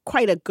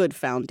quite a good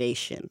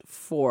foundation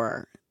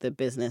for the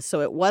business.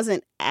 So it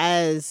wasn't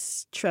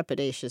as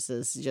trepidatious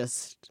as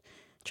just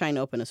trying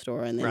to open a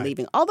store and then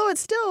leaving. Although it's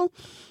still,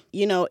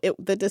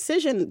 the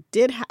decision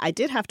I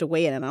did have to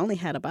weigh it, and I only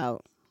had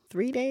about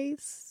 3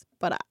 days.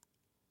 But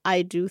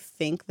I do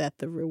think that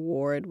the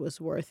reward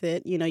was worth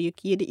it. You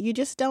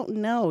just don't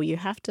know. You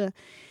got to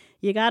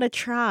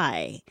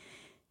try.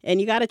 And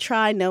you got to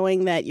try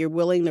knowing that you're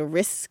willing to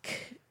risk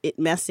it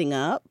messing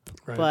up.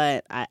 Right.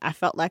 But I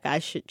felt like I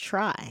should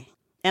try.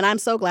 And I'm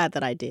so glad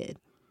that I did.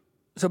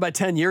 So about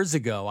 10 years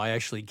ago, I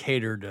actually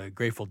catered a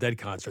Grateful Dead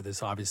concert,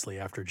 this obviously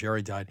after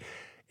Jerry died.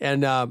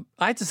 And I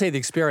have to say the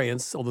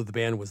experience, although the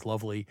band was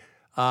lovely,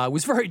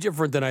 was very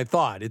different than I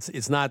thought.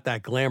 It's not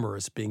that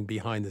glamorous being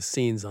behind the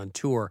scenes on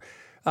tour.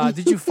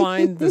 Did you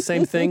find the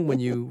same thing when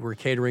you were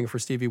catering for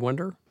Stevie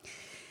Wonder?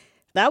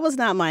 That was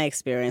not my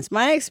experience.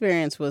 My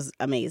experience was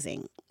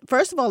amazing.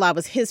 First of all, I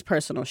was his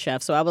personal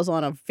chef, so I was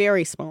on a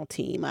very small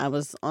team. I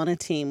was on a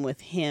team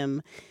with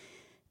him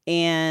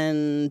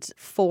and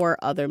 4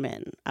 other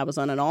men. I was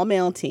on an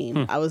all-male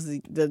team. I was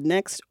the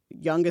next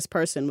youngest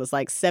person was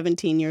like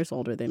 17 years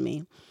older than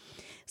me.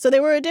 So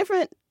they were a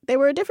different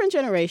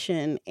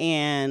generation,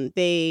 and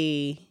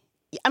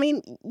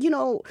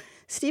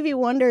Stevie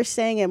Wonder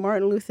sang at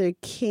Martin Luther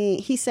King.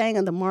 He sang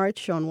on the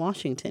March on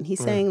Washington. He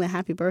sang the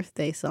Happy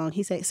Birthday song.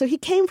 So he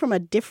came from a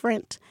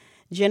different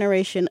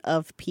generation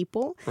of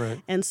people.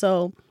 Right. And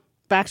so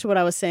back to what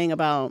I was saying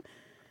about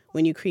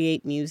when you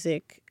create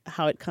music,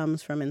 how it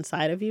comes from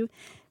inside of you.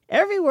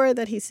 Every word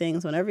that he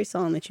sings on every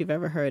song that you've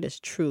ever heard is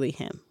truly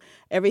him.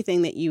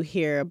 Everything that you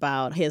hear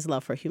about his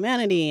love for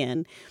humanity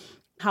and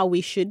how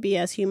we should be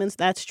as humans,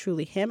 that's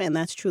truly him, and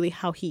that's truly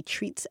how he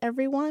treats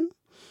everyone.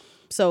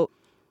 So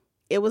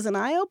it was an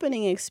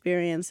eye-opening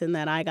experience in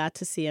that I got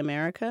to see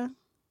America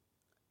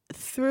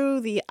through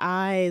the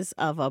eyes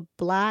of a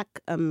Black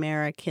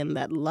American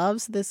that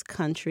loves this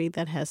country,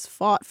 that has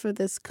fought for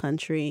this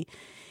country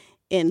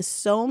in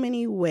so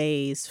many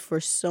ways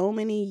for so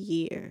many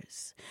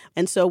years.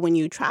 And so when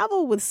you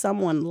travel with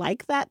someone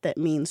like that, that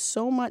means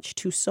so much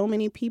to so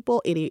many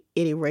people, it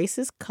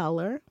erases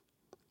color,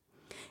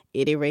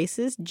 it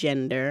erases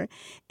gender,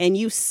 and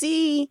you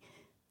see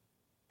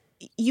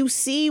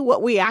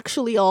what we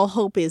actually all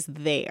hope is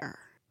there.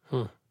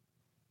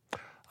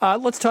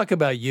 Let's talk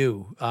about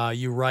you.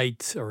 You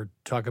write or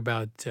talk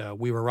about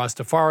we were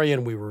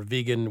Rastafarian, we were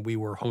vegan, we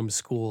were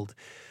homeschooled.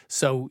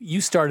 So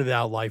you started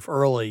out life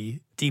early,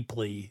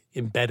 deeply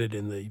embedded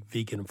in the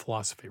vegan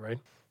philosophy, right?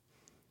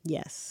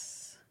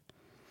 Yes.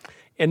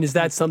 And is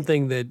that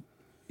something that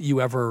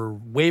you ever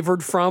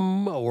wavered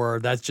from, or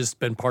that's just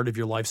been part of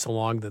your life so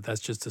long that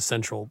that's just a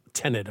central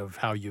tenet of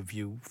how you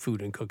view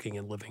food and cooking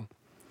and living?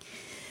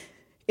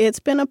 It's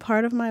been a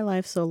part of my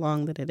life so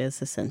long that it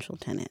is a central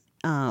tenet.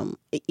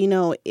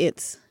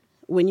 It's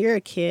when you're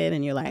a kid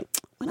and you're like,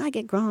 when I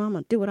get grown, I'm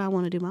going to do what I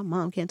want to do. My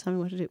mom can't tell me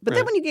what to do. But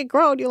then when you get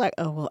grown, you're like,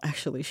 oh, well,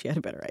 actually, she had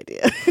a better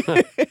idea.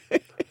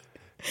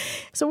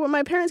 So what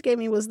my parents gave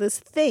me was this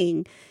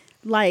thing,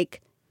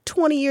 like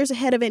 20 years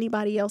ahead of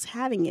anybody else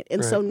having it.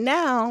 And so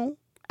now,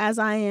 as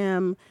I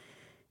am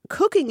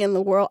cooking in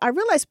the world, I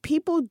realize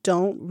people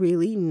don't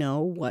really know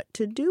what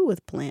to do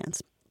with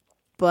plants.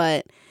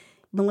 But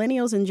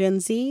millennials and Gen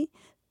Z,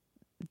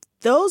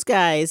 those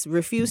guys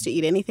refuse to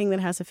eat anything that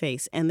has a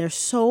face, and there's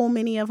so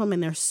many of them,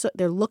 and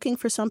they're looking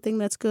for something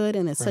that's good,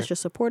 and it's such a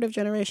supportive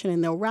generation,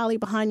 and they'll rally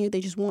behind you. They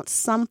just want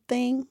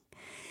something,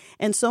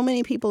 and so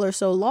many people are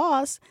so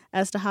lost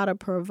as to how to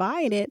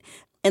provide it.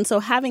 And so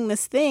having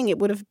this thing, it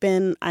would have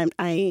been,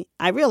 I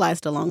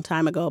realized a long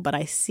time ago, but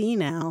I see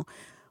now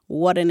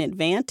what an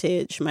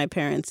advantage my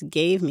parents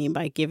gave me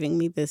by giving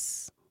me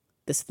this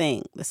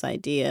thing, this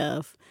idea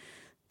of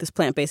this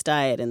plant-based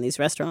diet and these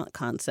restaurant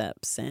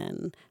concepts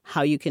and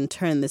how you can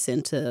turn this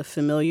into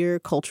familiar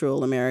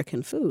cultural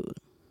American food.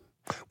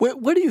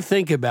 What do you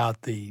think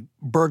about the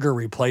burger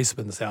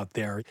replacements out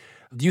there?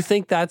 Do you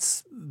think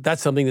that's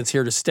something that's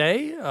here to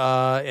stay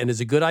and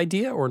is a good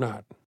idea or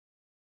not?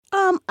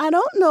 I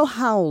don't know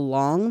how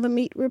long the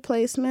meat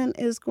replacement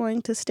is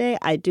going to stay.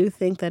 I do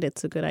think that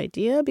it's a good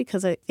idea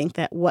because I think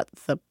that what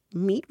the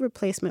meat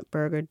replacement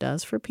burger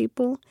does for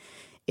people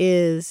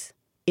is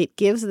it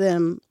gives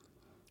them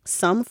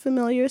some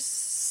familiar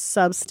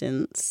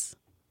substance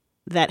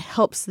that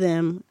helps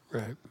them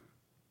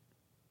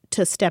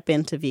to step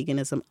into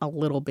veganism a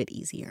little bit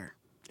easier.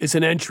 It's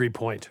an entry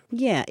point.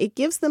 Yeah, it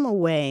gives them a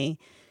way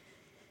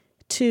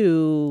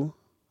to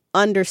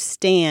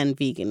understand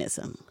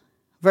veganism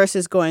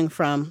versus going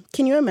from,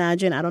 can you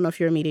imagine, I don't know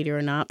if you're a meat eater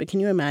or not, but can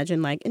you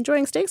imagine like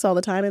enjoying steaks all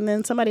the time and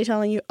then somebody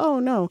telling you, oh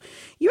no,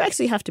 you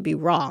actually have to be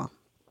raw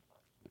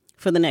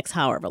for the next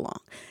however long.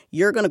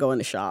 You're going to go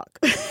into shock.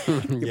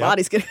 Your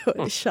body's going to go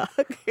into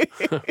shock.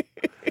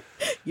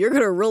 You're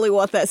going to really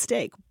want that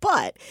steak.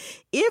 But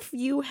if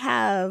you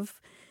have,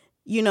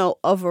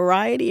 a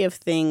variety of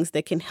things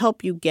that can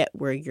help you get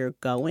where you're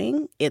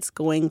going, it's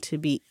going to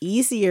be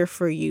easier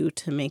for you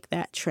to make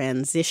that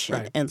transition.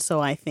 Right. And so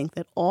I think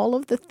that all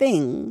of the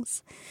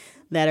things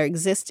that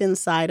exist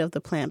inside of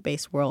the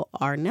plant-based world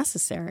are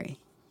necessary.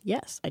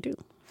 Yes, I do.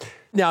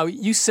 Now,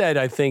 you said,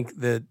 I think,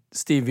 that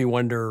Stevie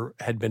Wonder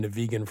had been a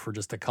vegan for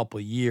just a couple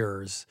of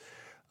years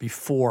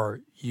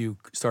before you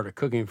started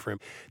cooking for him.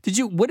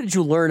 What did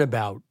you learn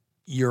about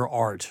your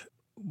art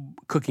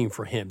cooking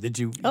for him?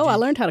 I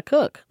learned how to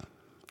cook.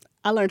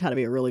 I learned how to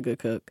be a really good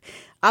cook.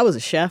 I was a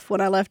chef when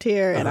I left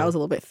here, and I was a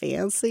little bit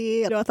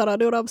fancy. I thought I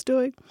knew what I was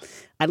doing.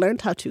 I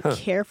learned how to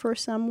care for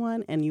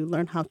someone, and you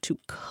learn how to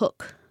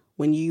cook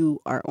when you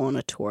are on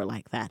a tour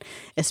like that,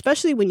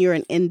 especially when you're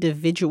an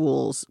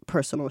individual's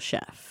personal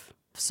chef.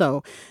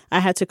 So I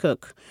had to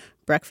cook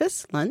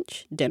breakfast,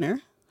 lunch,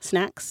 dinner,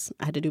 snacks.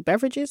 I had to do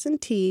beverages and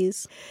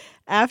teas.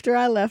 After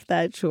I left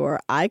that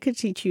tour, I could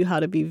teach you how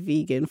to be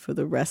vegan for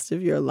the rest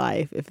of your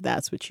life if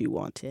that's what you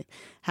wanted.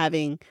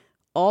 Having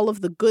all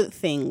of the good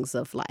things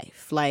of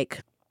life,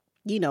 like,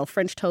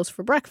 French toast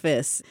for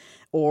breakfast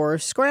or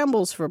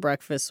scrambles for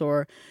breakfast,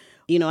 or,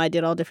 I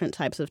did all different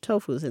types of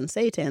tofus and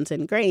seitans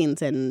and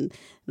grains and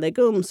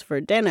legumes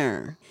for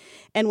dinner.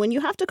 And when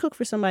you have to cook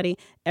for somebody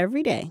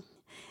every day,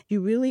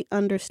 you really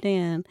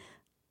understand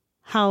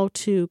how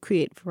to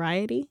create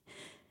variety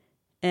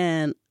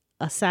and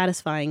a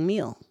satisfying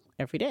meal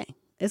every day.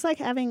 It's like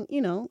having,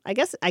 I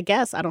guess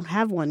I don't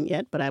have one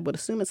yet, but I would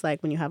assume it's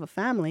like when you have a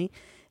family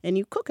and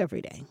you cook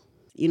every day.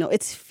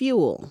 It's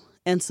fuel.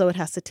 And so it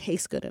has to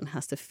taste good and it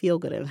has to feel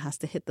good and it has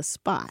to hit the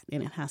spot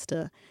and it has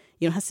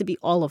to be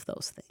all of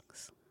those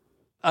things.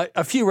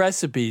 A few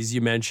recipes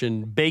you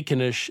mentioned,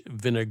 baconish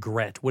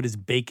vinaigrette. What does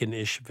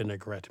baconish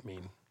vinaigrette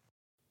mean?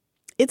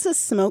 It's a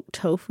smoked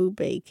tofu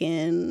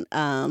bacon.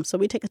 So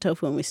we take a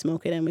tofu and we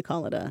smoke it and we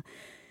call it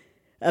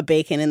a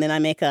bacon. And then I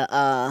make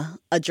a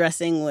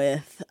dressing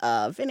with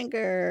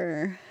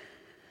vinegar,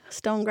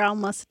 stone ground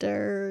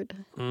mustard,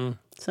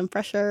 some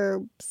fresh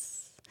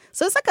herbs.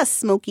 So it's like a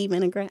smoky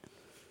vinaigrette.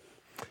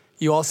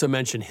 You also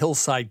mentioned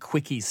Hillside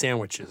Quickie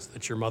sandwiches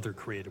that your mother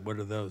created. What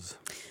are those?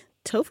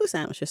 Tofu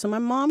sandwiches. So my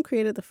mom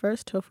created the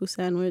first tofu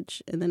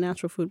sandwich in the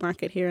natural food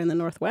market here in the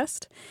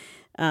Northwest.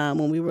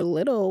 When we were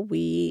little,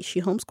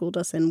 she homeschooled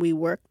us and we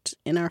worked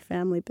in our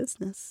family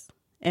business.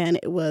 And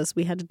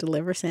we had to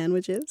deliver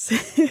sandwiches.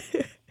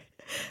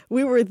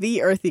 We were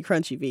the earthy,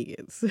 crunchy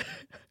vegans.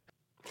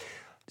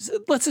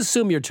 Let's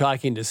assume you're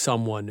talking to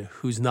someone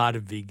who's not a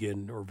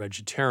vegan or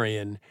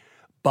vegetarian,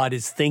 but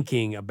is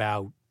thinking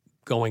about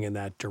going in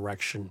that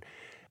direction.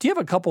 Do you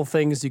have a couple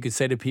things you could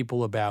say to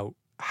people about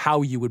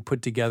how you would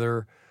put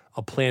together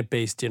a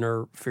plant-based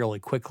dinner fairly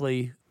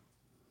quickly?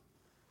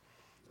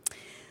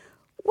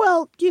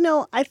 Well,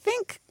 I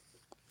think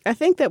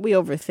that we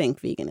overthink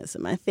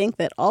veganism. I think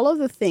that all of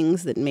the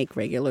things that make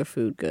regular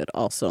food good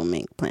also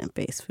make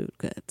plant-based food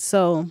good.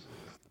 So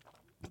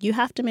you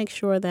have to make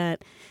sure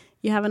that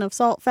you have enough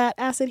salt, fat,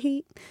 acid,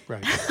 heat.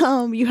 Right.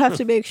 You have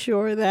to make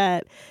sure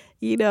that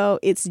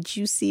it's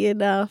juicy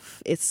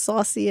enough, it's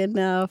saucy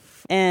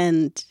enough.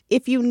 And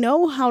if you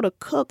know how to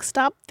cook,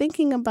 stop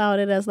thinking about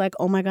it as like,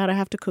 oh my God, I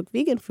have to cook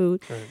vegan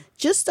food. Right.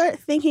 Just start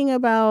thinking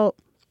about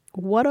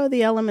what are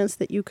the elements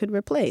that you could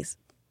replace.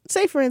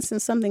 Say, for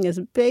instance, something as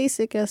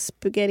basic as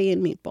spaghetti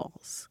and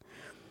meatballs.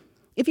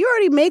 If you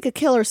already make a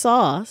killer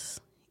sauce,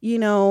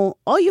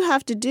 all you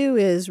have to do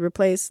is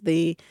replace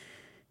the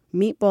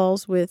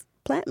meatballs with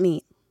plant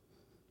meat.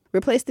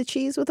 Replace the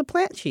cheese with a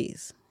plant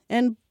cheese.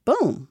 And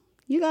boom.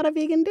 You got a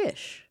vegan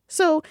dish.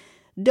 So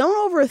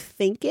don't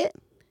overthink it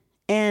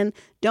and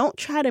don't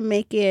try to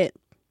make it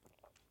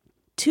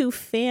too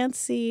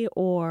fancy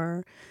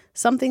or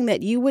something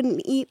that you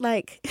wouldn't eat.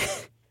 Like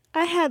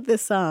I had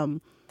this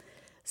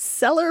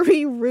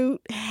celery root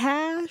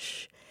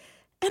hash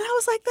and I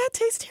was like, that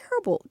tastes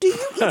terrible. Do you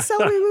eat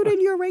celery root in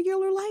your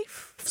regular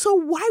life? So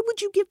why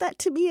would you give that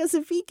to me as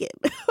a vegan?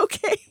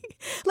 Okay?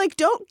 Like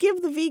don't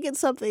give the vegan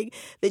something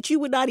that you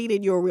would not eat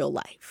in your real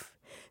life.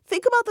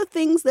 Think about the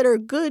things that are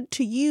good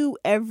to you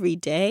every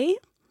day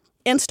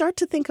and start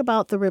to think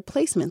about the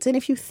replacements. And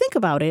if you think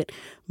about it,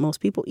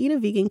 most people eat a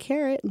vegan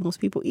carrot. Most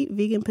people eat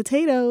vegan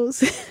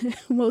potatoes.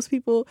 Most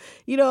people,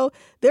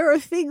 there are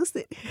things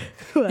that...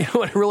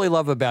 What I really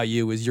love about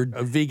you is you're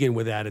a vegan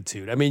with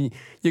attitude. I mean,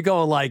 you're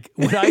going like,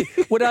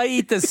 would I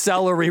eat the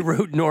celery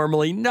root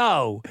normally?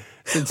 No.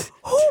 Who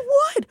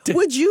would?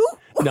 Would you?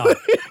 No,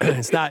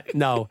 it's not.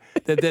 No,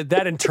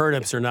 that and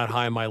turnips are not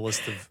high on my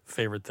list of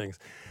favorite things.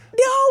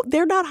 No,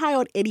 they're not high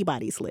on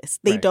anybody's list.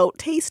 They don't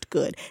taste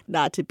good,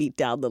 not to beat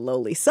down the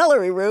lowly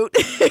celery root.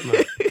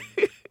 Right.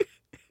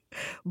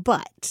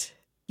 But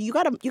you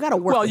gotta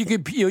work. Well,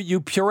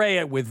 you puree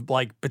it with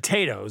like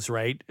potatoes,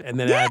 right? And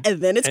then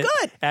and then it's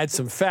good. Add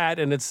some fat,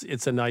 and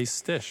it's a nice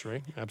dish,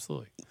 right?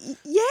 Absolutely.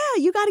 Yeah,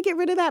 you got to get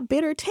rid of that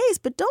bitter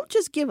taste, but don't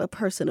just give a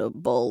person a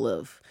bowl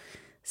of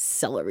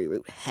celery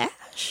root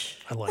hash.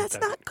 I like that.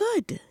 That's not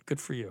good.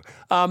 Good for you.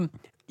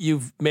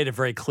 You've made it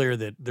very clear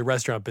that the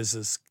restaurant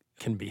business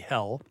can be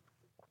hell.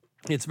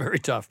 It's very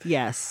tough.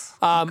 Yes.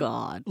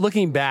 God.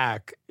 Looking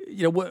back,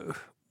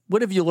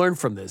 what have you learned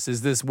from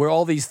this? Were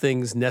all these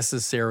things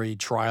necessary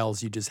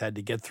trials you just had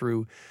to get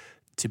through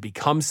to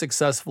become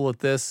successful at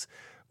this?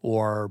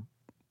 Or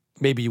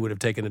maybe you would have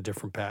taken a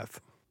different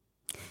path?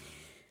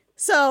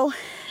 So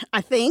I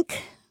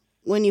think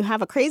when you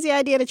have a crazy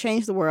idea to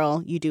change the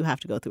world, you do have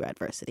to go through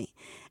adversity.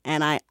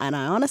 And I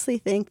honestly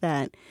think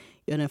that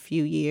in a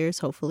few years,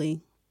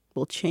 hopefully,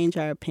 we'll change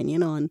our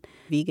opinion on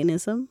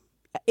veganism.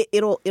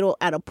 It'll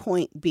at a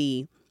point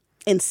be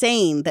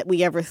insane that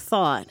we ever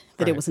thought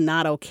that it was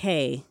not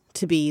okay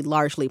to be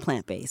largely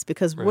plant-based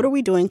because what are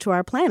we doing to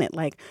our planet?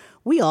 Like,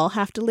 we all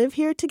have to live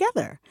here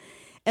together.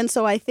 And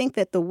so I think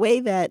that the way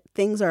that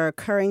things are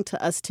occurring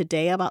to us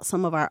today about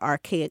some of our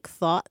archaic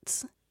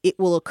thoughts, it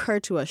will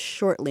occur to us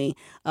shortly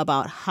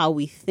about how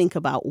we think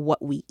about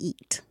what we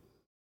eat.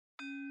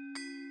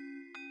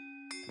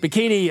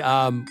 Bikini,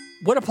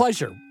 what a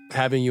pleasure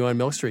having you on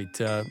Milk Street.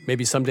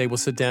 Maybe someday we'll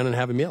sit down and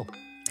have a meal.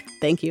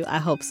 Thank you. I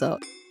hope so.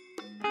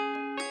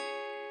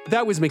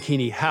 That was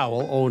Makini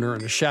Howell, owner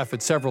and a chef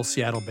at several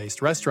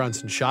Seattle-based restaurants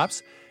and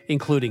shops,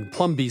 including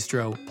Plum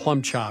Bistro,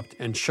 Plum Chopped,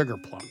 and Sugar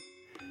Plum.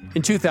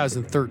 In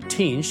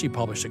 2013, she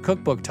published a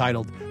cookbook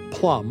titled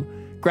Plum,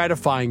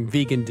 Gratifying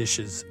Vegan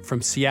Dishes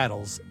from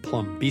Seattle's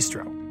Plum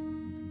Bistro.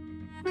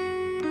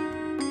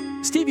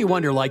 Stevie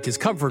Wonder liked his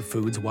comfort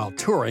foods while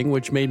touring,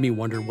 which made me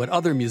wonder what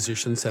other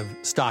musicians have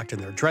stocked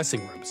in their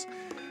dressing rooms.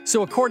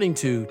 So according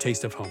to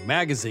Taste of Home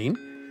magazine,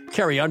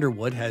 Carrie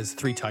Underwood has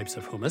 3 types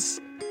of hummus.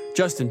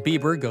 Justin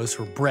Bieber goes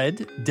for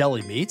bread,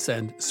 deli meats,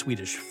 and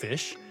Swedish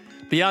fish.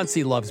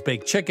 Beyoncé loves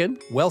baked chicken,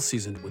 well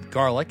seasoned with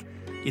garlic.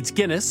 It's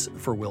Guinness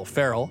for Will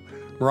Ferrell.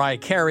 Mariah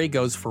Carey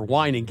goes for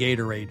wine and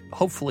Gatorade,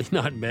 hopefully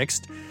not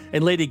mixed.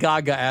 And Lady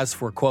Gaga asks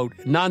for, quote,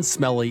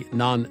 non-smelly,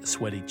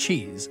 non-sweaty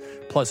cheese,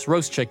 plus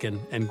roast chicken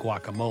and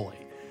guacamole.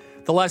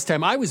 The last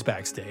time I was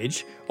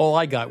backstage, all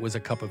I got was a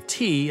cup of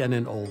tea and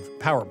an old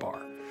power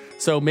bar.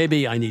 So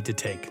maybe I need to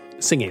take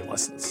singing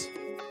lessons.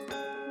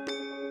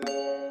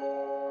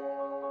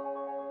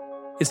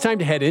 It's time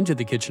to head into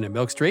the kitchen at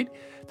Milk Street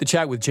to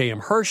chat with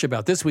J.M. Hirsch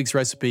about this week's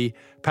recipe,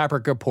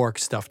 paprika pork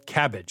stuffed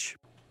cabbage.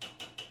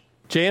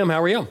 J.M.,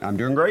 how are you? I'm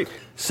doing great.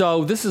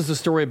 So this is the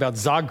story about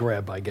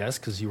Zagreb, I guess,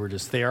 because you were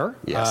just there.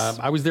 Yes.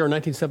 I was there in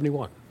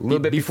 1971. A little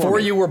bit before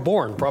you were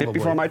born, probably. Bit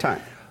before my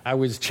time. I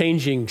was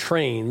changing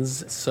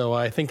trains, so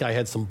I think I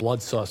had some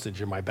blood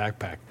sausage in my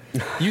backpack.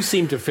 You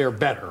seem to fare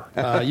better.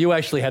 You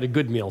actually had a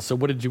good meal, so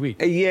what did you eat?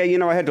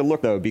 Yeah, I had to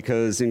look, though,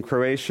 because in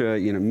Croatia,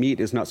 meat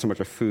is not so much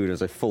a food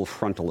as a full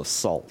frontal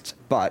assault.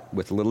 But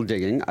with a little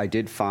digging, I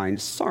did find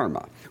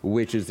sarma,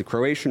 which is the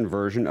Croatian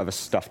version of a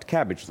stuffed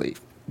cabbage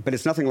leaf. But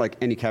it's nothing like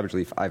any cabbage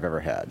leaf I've ever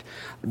had.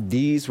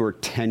 These were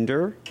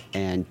tender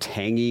and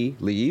tangy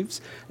leaves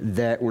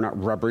that were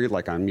not rubbery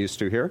like I'm used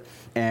to here.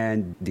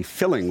 And the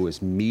filling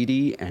was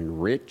meaty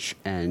and rich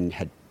and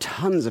had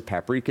tons of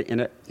paprika in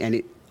it. And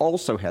it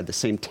also had the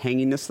same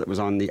tanginess that was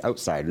on the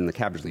outside in the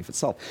cabbage leaf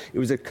itself. It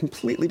was a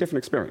completely different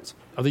experience.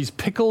 Are these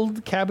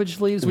pickled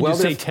cabbage leaves? When you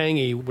say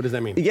tangy, what does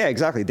that mean? Yeah,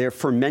 exactly. They're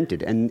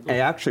fermented. And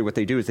actually what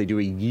they do is they do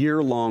a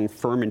year-long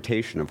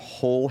fermentation of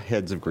whole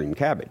heads of green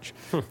cabbage.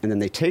 And then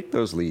they take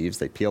those leaves,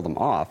 they peel them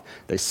off,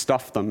 they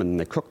stuff them, and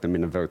they cook them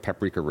in a very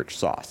paprika-rich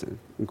sauce.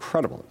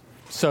 Incredible.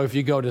 So if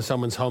you go to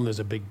someone's home, there's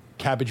a big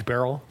cabbage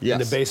barrel in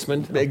the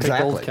basement of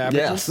pickled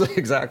cabbages? Yes,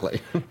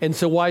 exactly. And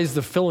so why is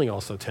the filling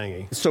also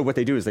tangy? So what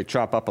they do is they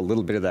chop up a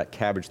little bit of that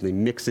cabbage, and they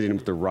mix it in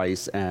with the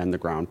rice and the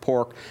ground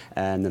pork,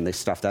 and then they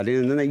stuff that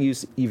in, and then they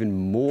use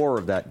even more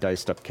of that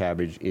diced up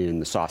cabbage in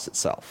the sauce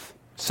itself.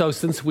 So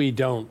since we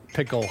don't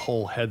pickle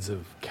whole heads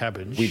of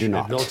cabbage we do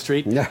not. at Milk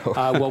Street, No.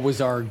 What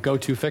was our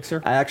go-to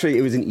fixer? Actually,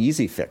 it was an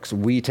easy fix.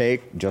 We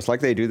take, just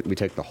like they do, we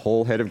take the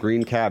whole head of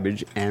green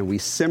cabbage and we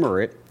simmer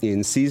it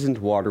in seasoned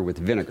water with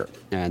vinegar.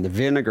 And the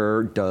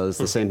vinegar does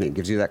the same thing. It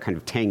gives you that kind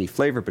of tangy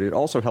flavor, but it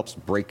also helps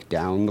break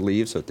down the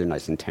leaves so that they're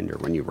nice and tender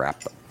when you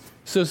wrap them.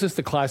 So is this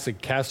the classic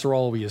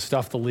casserole where you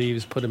stuff the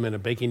leaves, put them in a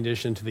baking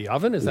dish into the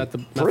oven? Is that the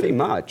method? Pretty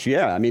much,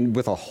 yeah. I mean,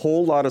 with a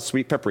whole lot of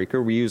sweet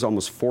paprika, we use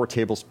almost 4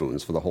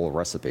 tablespoons for the whole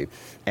recipe.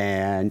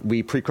 And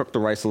we pre-cook the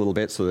rice a little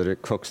bit so that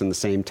it cooks in the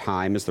same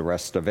time as the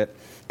rest of it.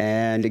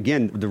 And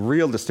again, the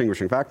real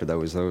distinguishing factor,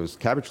 though, is those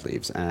cabbage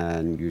leaves.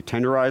 And you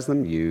tenderize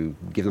them, you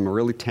give them a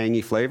really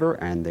tangy flavor,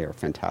 and they are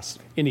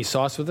fantastic. Any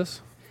sauce with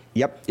this?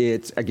 Yep,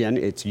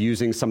 it's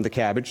using some of the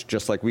cabbage,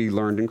 just like we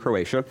learned in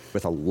Croatia,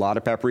 with a lot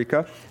of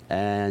paprika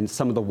and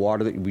some of the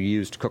water that we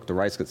use to cook the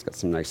rice. It's got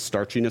some nice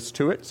starchiness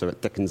to it, so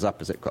it thickens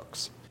up as it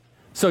cooks.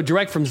 So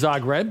direct from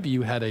Zagreb,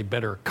 you had a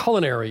better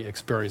culinary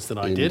experience than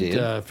I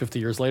did 50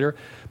 years later.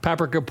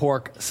 Paprika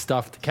pork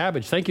stuffed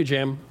cabbage. Thank you,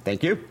 Jam.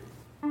 Thank you.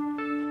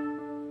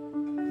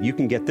 You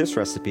can get this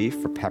recipe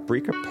for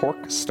paprika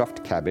pork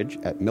stuffed cabbage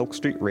at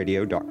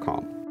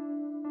milkstreetradio.com.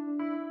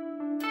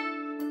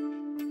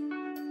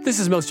 This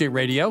is Milk Street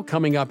Radio.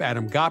 Coming up,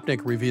 Adam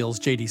Gopnik reveals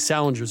J.D.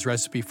 Salinger's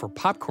recipe for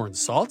popcorn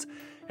salt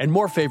and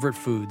more favorite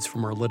foods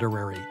from our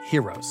literary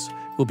heroes.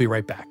 We'll be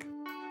right back.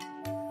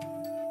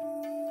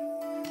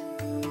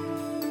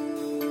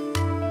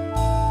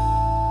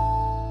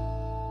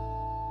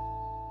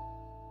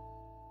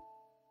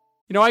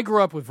 I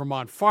grew up with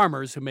Vermont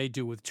farmers who made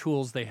do with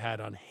tools they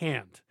had on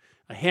hand.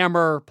 A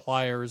hammer,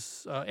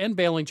 pliers, and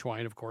baling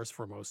twine, of course,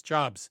 for most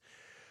jobs.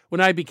 When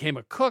I became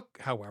a cook,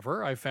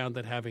 however, I found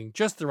that having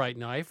just the right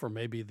knife or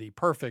maybe the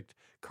perfect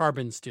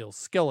carbon steel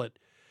skillet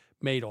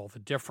made all the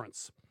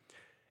difference.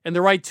 And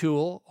the right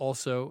tool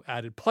also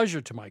added pleasure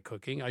to my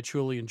cooking. I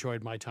truly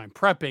enjoyed my time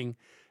prepping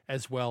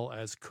as well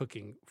as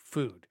cooking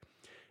food.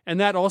 And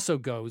that also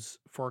goes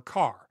for a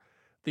car.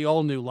 The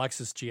all-new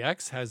Lexus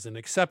GX has an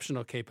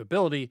exceptional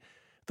capability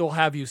that will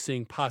have you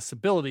seeing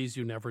possibilities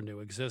you never knew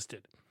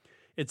existed.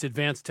 Its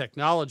advanced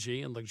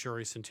technology and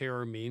luxurious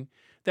interior mean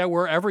that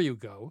wherever you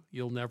go,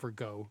 you'll never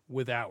go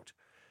without.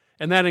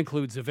 And that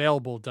includes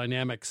available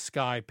dynamic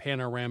sky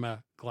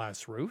panorama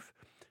glass roof,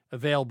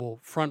 available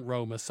front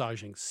row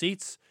massaging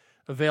seats,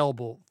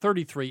 available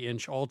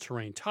 33-inch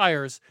all-terrain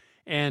tires,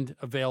 and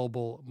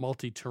available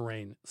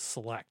multi-terrain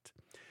select.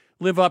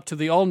 Live up to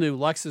the all-new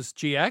Lexus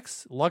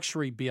GX,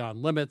 luxury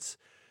beyond limits.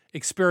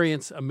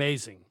 Experience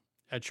amazing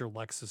at your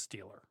Lexus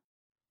dealer.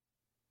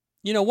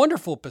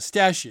 Wonderful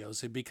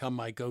pistachios have become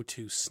my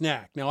go-to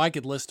snack. Now, I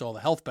could list all the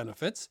health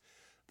benefits.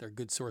 They're a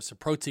good source of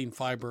protein,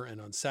 fiber, and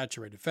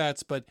unsaturated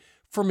fats, but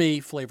for me,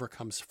 flavor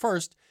comes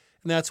first,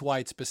 and that's why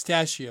it's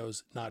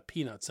pistachios, not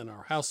peanuts, in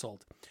our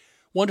household.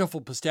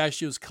 Wonderful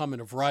pistachios come in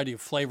a variety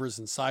of flavors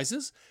and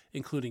sizes,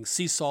 including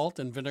sea salt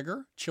and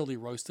vinegar, chili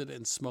roasted,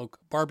 and smoke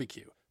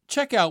barbecue.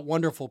 Check out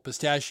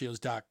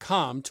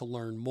wonderfulpistachios.com to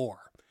learn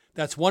more.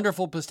 That's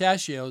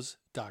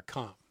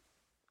wonderfulpistachios.com.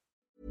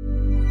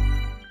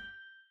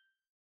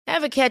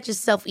 Ever catch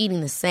yourself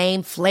eating the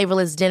same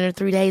flavorless dinner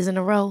 3 days in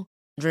a row?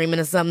 Dreaming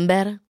of something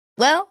better?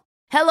 Well,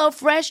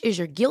 HelloFresh is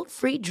your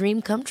guilt-free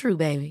dream come true,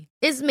 baby.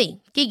 It's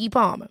me, Keke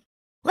Palmer.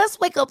 Let's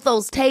wake up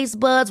those taste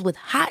buds with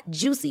hot,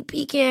 juicy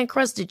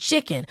pecan-crusted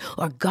chicken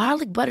or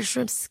garlic butter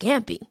shrimp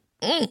scampi.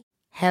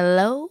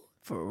 Hello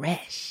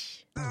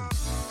Fresh.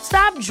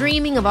 Stop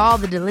dreaming of all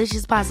the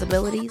delicious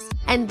possibilities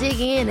and dig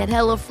in at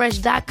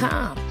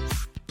HelloFresh.com.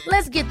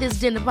 Let's get this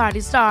dinner party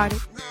started.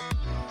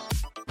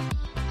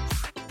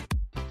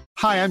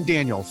 Hi, I'm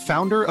Daniel,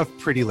 founder of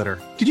Pretty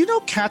Litter. Did you know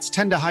cats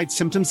tend to hide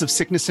symptoms of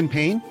sickness and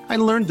pain? I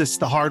learned this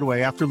the hard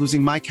way after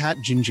losing my cat,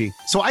 Gingy.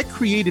 So I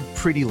created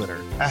Pretty Litter,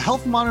 a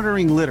health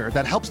monitoring litter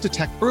that helps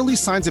detect early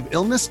signs of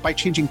illness by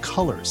changing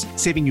colors,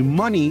 saving you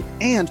money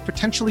and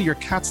potentially your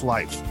cat's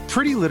life.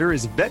 Pretty Litter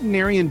is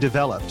veterinarian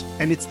developed,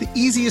 and it's the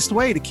easiest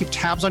way to keep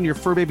tabs on your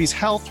fur baby's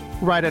health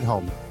right at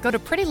home. Go to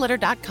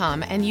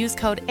prettylitter.com and use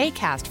code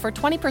ACAST for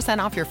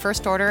 20% off your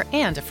first order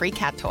and a free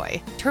cat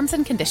toy. Terms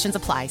and conditions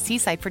apply. See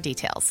site for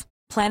details.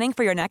 Planning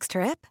for your next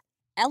trip?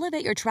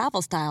 Elevate your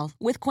travel style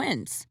with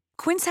Quince.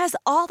 Quince has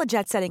all the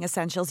jet-setting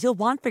essentials you'll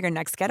want for your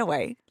next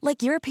getaway,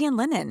 like European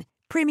linen,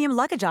 premium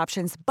luggage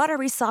options,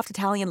 buttery soft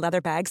Italian leather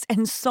bags,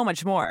 and so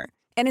much more.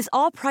 And is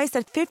all priced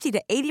at 50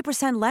 to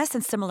 80% less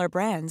than similar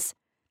brands.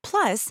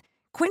 Plus,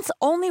 Quince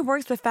only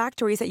works with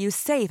factories that use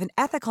safe and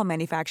ethical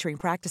manufacturing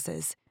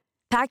practices.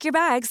 Pack your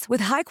bags with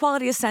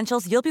high-quality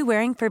essentials you'll be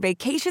wearing for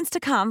vacations to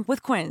come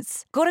with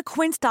Quince. Go to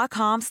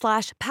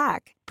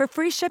quince.com/pack for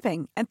free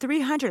shipping and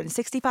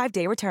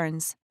 365-day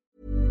returns.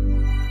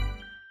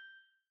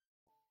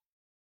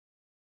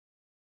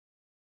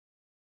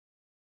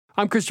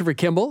 I'm Christopher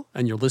Kimball,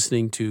 and you're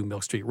listening to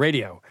Milk Street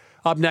Radio.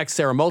 Up next,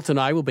 Sarah Moulton and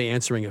I will be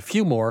answering a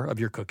few more of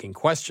your cooking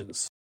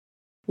questions.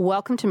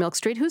 Welcome to Milk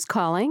Street. Who's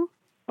calling?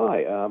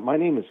 Hi, my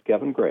name is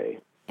Kevin Gray.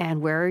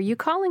 And where are you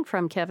calling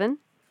from, Kevin?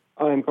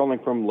 I'm calling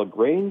from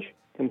LaGrange,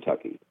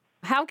 Kentucky.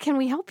 How can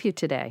we help you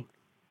today?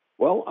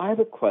 Well, I have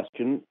a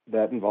question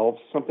that involves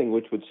something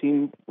which would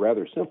seem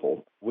rather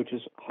simple, which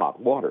is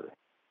hot water.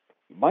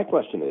 My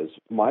question is,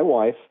 my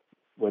wife,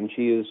 when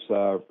she is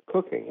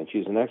cooking, and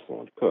she's an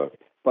excellent cook,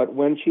 but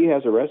when she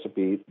has a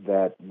recipe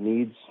that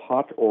needs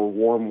hot or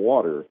warm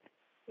water,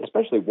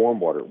 especially warm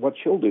water, what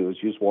she'll do is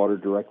use water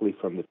directly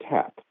from the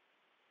tap.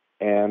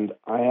 And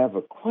I have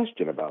a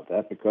question about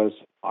that because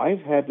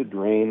I've had to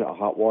drain a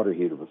hot water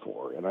heater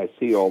before, and I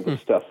see all the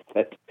stuff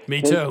that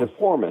Me tends too. to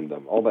form in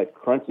them, all that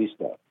crunchy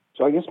stuff.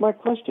 So I guess my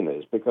question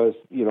is, because,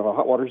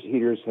 hot water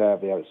heaters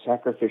have a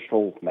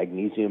sacrificial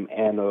magnesium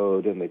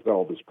anode, and they've got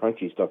all this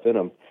crunchy stuff in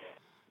them.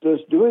 Does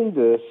doing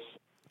this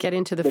get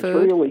into the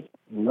materially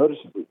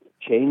noticeably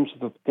change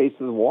the taste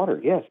of the water?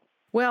 Yes.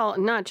 Well,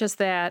 not just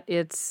that,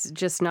 it's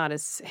just not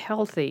as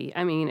healthy.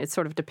 I mean, it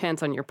sort of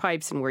depends on your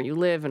pipes and where you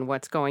live and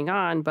what's going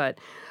on, but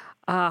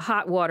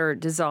hot water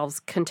dissolves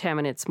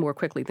contaminants more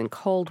quickly than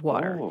cold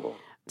water. Oh.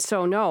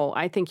 So, no,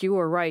 I think you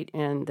were right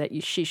in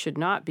that she should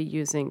not be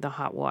using the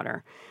hot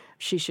water.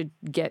 She should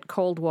get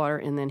cold water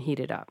and then heat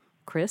it up.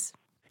 Chris?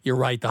 You're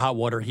right. The hot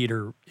water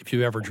heater, if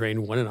you ever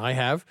drained one, and I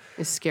have,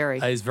 is scary.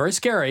 Is very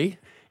scary.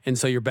 And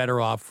so you're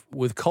better off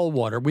with cold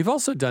water.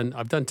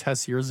 I've done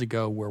tests years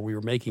ago where we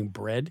were making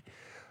bread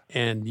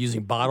and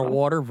using bottled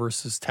water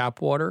versus tap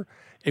water.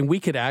 And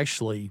we could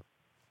actually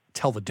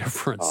tell the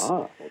difference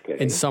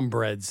in some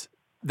breads.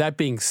 That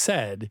being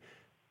said,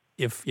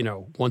 if,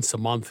 once a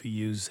month you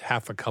use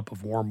half a cup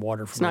of warm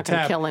water from the tap, it's not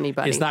going to kill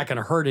anybody. It's not going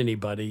to hurt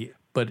anybody.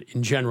 But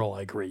in general,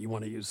 I agree. You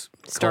want to use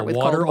Start cold with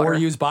water cold water or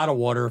use bottled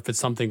water if it's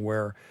something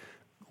where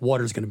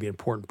water is going to be an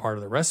important part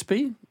of the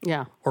recipe.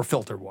 Yeah. Or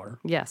filtered water.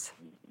 Yes.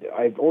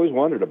 I've always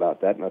wondered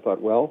about that, and I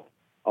thought, well,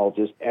 I'll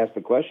just ask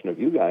the question of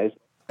you guys.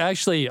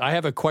 Actually, I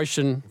have a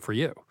question for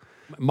you.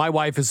 My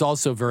wife is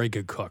also a very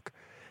good cook.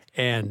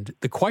 And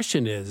the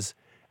question is,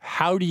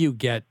 how do you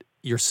get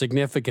your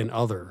significant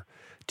other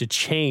to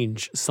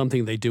change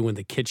something they do in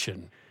the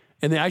kitchen?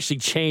 And they actually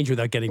change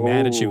without getting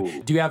mad at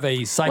you. Do you have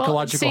a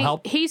psychological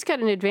help? He's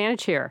got an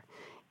advantage here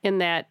in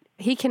that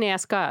he can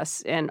ask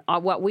us, and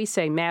what we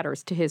say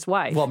matters to his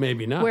wife. Well,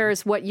 maybe not.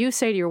 Whereas what you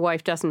say to your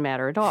wife doesn't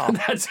matter at all.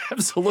 That's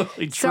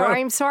absolutely true. So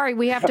I'm sorry,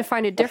 we have to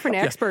find a different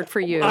expert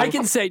for you. I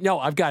can say, no,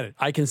 I've got it.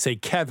 I can say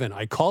Kevin.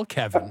 I called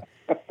Kevin,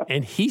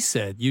 and he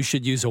said you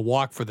should use a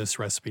wok for this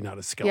recipe, not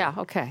a skillet. Yeah,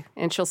 okay.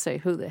 And she'll say,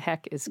 who the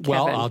heck is Kevin?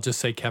 Well, I'll just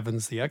say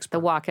Kevin's the expert. The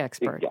wok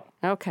expert.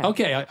 Okay.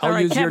 Okay, I'll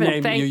right, use Kevin,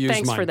 your name, you use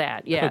thanks mine. for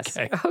that, yes.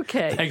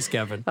 Okay. Thanks,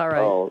 Kevin. All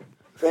right. Oh,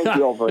 thank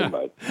you all very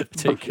much.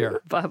 Take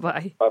care.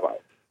 Bye-bye. Bye-bye.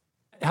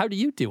 How do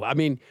you do? I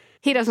mean...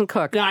 He doesn't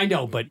cook. I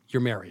know, but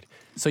you're married.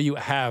 So you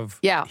have...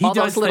 Yeah, he all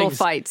does those little things,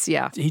 fights,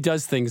 yeah. He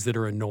does things that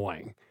are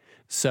annoying.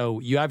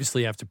 So you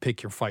obviously have to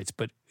pick your fights,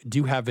 but do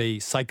you have a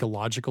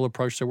psychological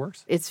approach that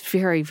works? It's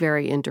very,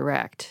 very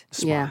indirect.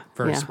 Smart,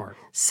 very smart.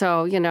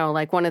 So,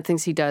 like one of the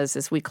things he does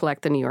is we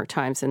collect the New York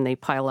Times and they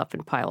pile up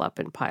and pile up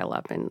and pile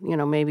up. And,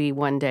 maybe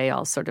one day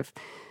I'll sort of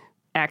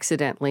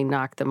accidentally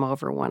knock them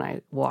over when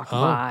I walk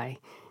by.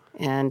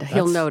 And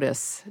he'll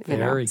notice,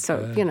 very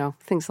So, good.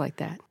 things like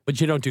that.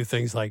 But you don't do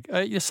things like,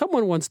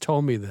 someone once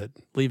told me that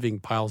leaving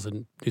piles of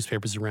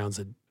newspapers around is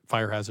a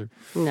fire hazard.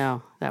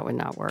 No, that would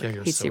not work. Okay,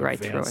 you're He'd so see right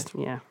advanced.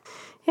 through it. Yeah.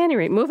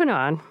 Anyway, moving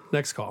on.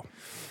 Next call.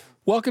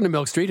 Welcome to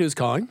Milk Street. Who's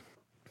calling?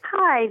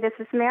 Hi, this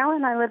is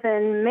Marilyn. I live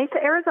in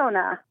Mesa,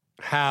 Arizona.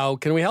 How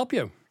can we help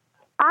you?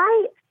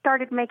 I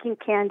started making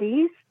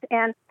candies,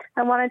 and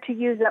I wanted to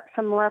use up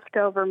some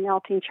leftover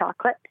melting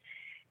chocolate.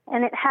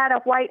 And it had a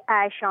white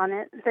ash on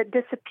it that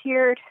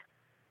disappeared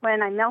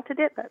when I melted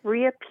it, but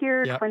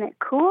reappeared when it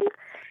cooled.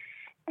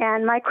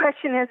 And my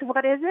question is,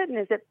 what is it, and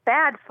is it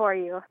bad for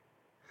you?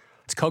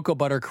 It's cocoa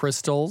butter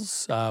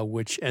crystals,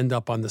 which end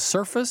up on the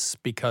surface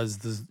because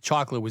the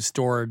chocolate was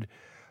stored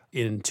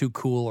in too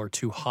cool or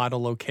too hot a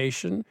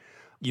location.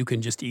 You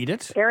can just eat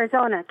it.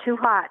 Arizona, too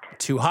hot.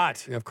 Too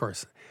hot, of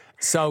course.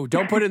 So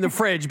don't put it in the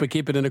fridge, but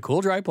keep it in a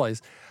cool, dry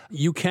place.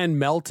 You can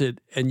melt it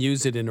and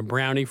use it in a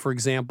brownie, for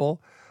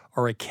example,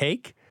 or a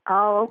cake.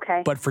 Oh,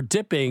 okay. But for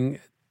dipping,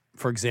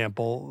 for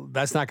example,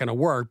 that's not going to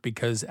work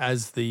because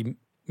as the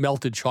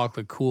melted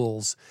chocolate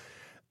cools,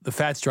 the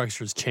fat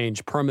structures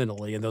change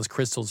permanently and those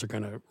crystals are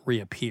going to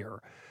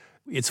reappear.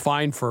 It's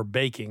fine for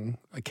baking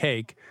a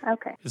cake.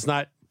 Okay. It's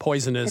not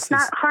poisonous. It's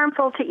not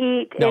harmful to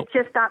eat. No. It's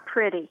just not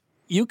pretty.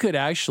 You could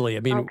actually,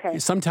 Okay.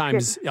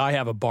 sometimes I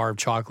have a bar of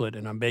chocolate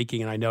and I'm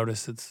baking and I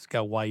notice it's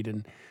got white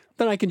and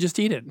then I can just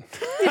eat it.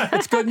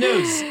 It's good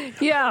news.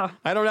 Yeah.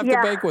 I don't have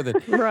to bake with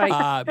it.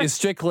 Right. It's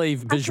strictly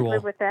visual. I can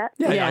live with that.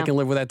 Yeah, I can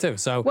live with that too.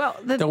 So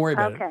don't worry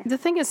about it. The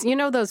thing is,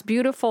 those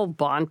beautiful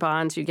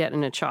bonbons you get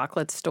in a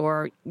chocolate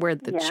store where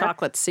the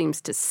chocolate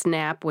seems to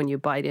snap when you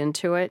bite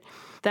into it?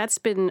 That's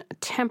been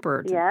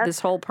tempered, this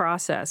whole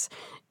process.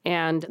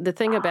 And the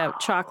thing about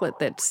chocolate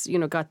that's,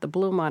 got the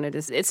bloom on it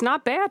is it's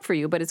not bad for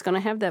you, but it's going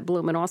to have that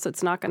bloom. And also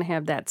it's not going to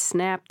have that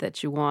snap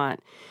that you want.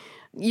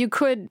 You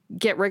could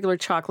get regular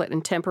chocolate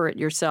and temper it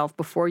yourself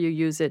before you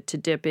use it to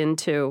dip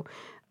into.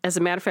 As a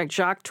matter of fact,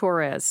 Jacques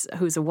Torres,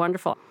 who's a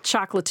wonderful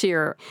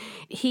chocolatier,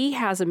 he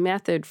has a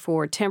method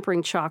for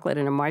tempering chocolate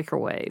in a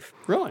microwave.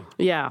 Really?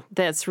 Yeah,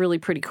 that's really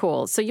pretty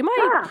cool. So you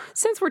might,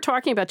 since we're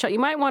talking about chocolate, you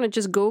might want to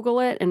just Google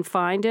it and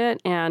find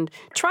it and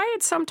try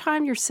it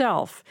sometime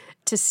yourself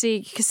to see,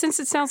 because since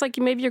it sounds like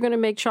maybe you're going to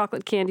make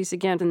chocolate candies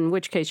again, in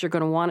which case you're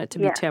going to want it to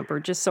be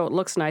tempered just so it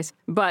looks nice.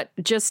 But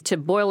just to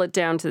boil it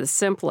down to the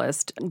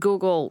simplest,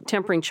 Google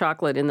tempering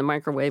chocolate in the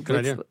microwave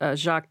with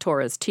Jacques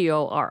Torres,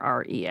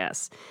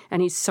 Torres.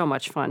 And he's so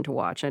much fun to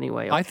watch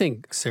anyway. I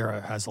think Sarah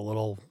has a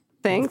little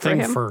thing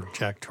for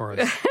Jack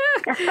Torres.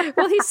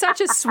 Well, he's such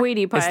a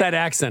sweetie pie. It's that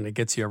accent. It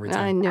gets you every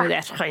time. I know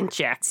that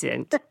French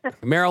accent.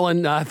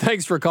 Marilyn,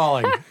 thanks for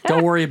calling.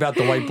 Don't worry about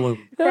the white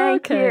bloom.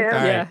 Thank you. All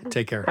right,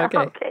 take care.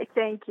 Okay,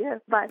 thank you.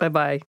 Bye.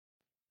 Bye-bye.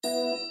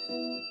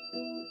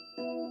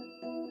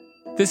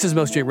 This is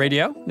Milk Street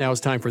Radio. Now it's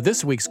time for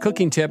this week's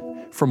cooking tip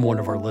from one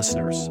of our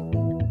listeners.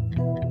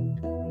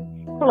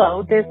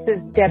 Hello, this is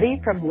Debbie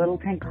from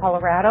Littleton,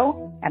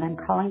 Colorado, and I'm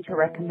calling to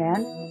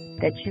recommend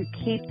that you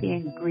keep the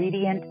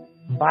ingredient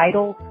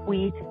Vital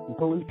Wheat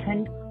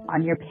gluten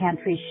on your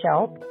pantry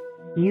shelf.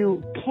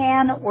 You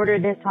can order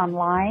this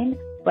online,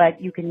 but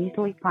you can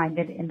easily find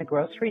it in the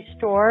grocery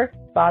store.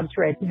 Bob's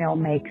Red Mill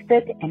makes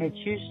it, and it's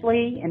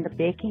usually in the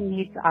baking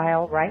needs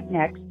aisle right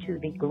next to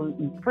the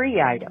gluten-free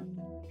item.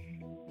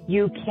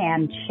 You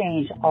can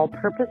change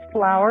all-purpose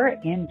flour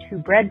into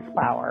bread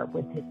flour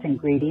with this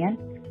ingredient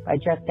by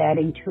just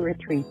adding 2 or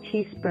 3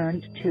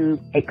 teaspoons to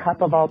a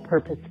cup of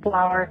all-purpose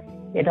flour.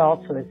 It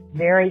also is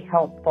very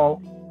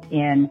helpful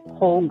in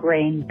whole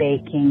grain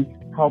baking,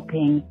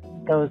 helping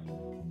those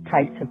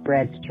types of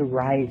breads to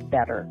rise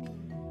better.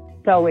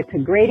 So it's a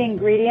great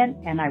ingredient,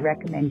 and I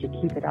recommend you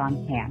keep it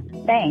on hand.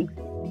 Thanks.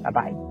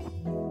 Bye-bye.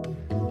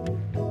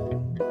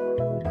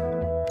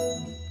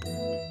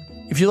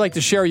 If you'd like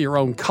to share your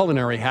own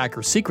culinary hack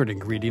or secret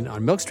ingredient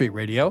on Milk Street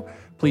Radio,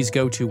 please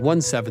go to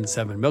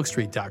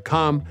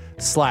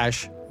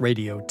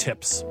 177milkstreet.com/radio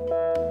tips.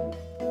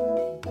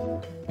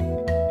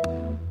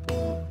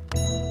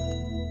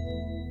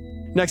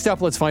 Next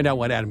up, let's find out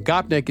what Adam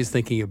Gopnik is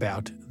thinking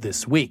about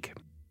this week.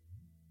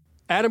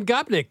 Adam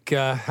Gopnik,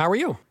 how are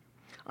you?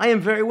 I am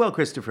very well,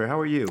 Christopher. How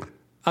are you?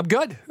 I'm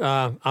good.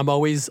 I'm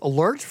always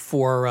alert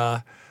for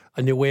a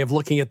new way of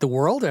looking at the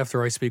world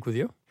after I speak with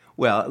you.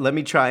 Well, let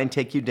me try and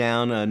take you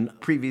down a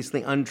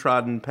previously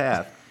untrodden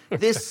path.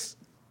 This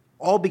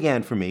all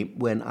began for me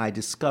when I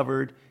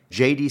discovered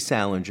J.D.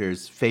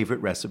 Salinger's favorite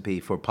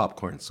recipe for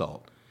popcorn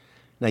salt.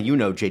 Now, you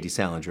know J.D.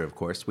 Salinger, of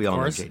course. We all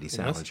know J.D.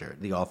 Salinger,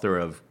 the author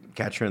of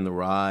Catcher in the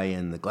Rye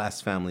and the Glass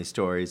Family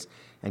Stories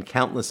and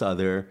countless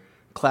other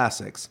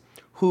classics,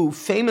 who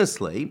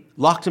famously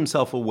locked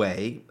himself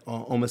away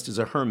almost as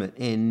a hermit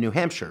in New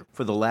Hampshire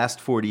for the last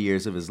 40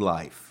 years of his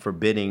life,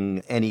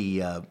 forbidding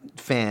any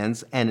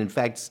fans and, in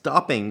fact,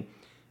 stopping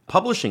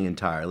publishing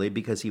entirely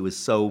because he was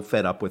so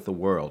fed up with the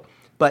world.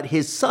 But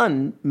his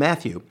son,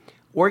 Matthew,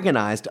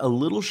 organized a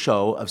little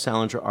show of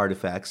Salinger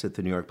artifacts at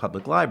the New York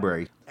Public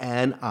Library.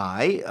 And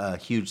I, a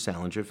huge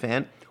Salinger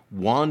fan,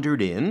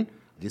 wandered in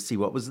to see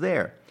what was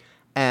there.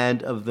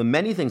 And of the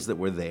many things that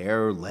were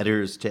there,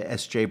 letters to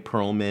S.J.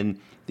 Perlman,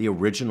 the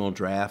original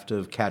draft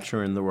of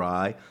Catcher in the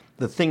Rye,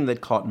 the thing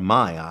that caught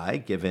my eye,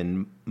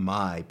 given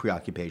my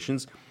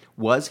preoccupations,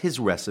 was his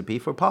recipe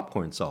for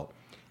popcorn salt.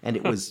 And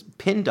it was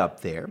pinned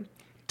up there,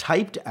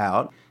 typed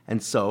out,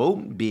 And so,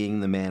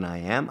 being the man I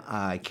am,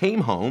 I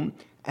came home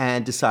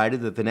and decided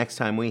that the next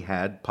time we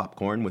had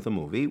popcorn with a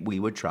movie, we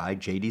would try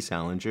J.D.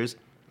 Salinger's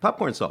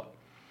popcorn salt.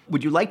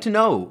 Would you like to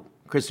know,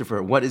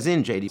 Christopher, what is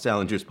in J.D.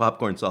 Salinger's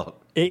popcorn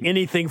salt?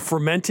 Anything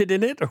fermented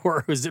in it,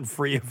 or is it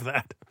free of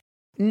that?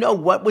 No,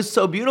 what was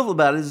so beautiful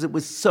about it is it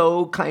was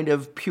so kind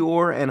of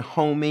pure and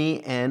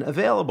homey and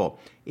available.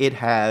 It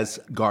has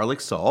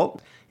garlic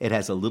salt. It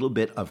has a little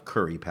bit of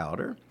curry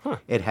powder.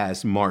 It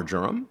has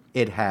marjoram.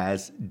 It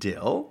has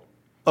dill.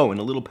 Oh,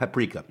 and a little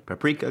paprika.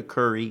 Paprika,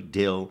 curry,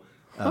 dill,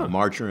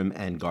 marjoram,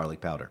 and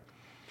garlic powder.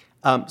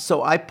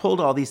 So I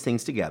pulled all these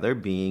things together,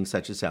 being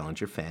such a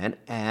Salinger fan,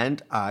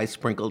 and I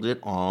sprinkled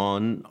it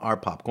on our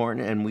popcorn,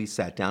 and we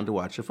sat down to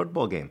watch a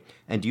football game.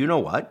 And do you know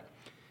what?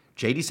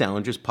 J.D.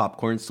 Salinger's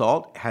popcorn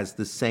salt has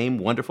the same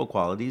wonderful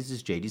qualities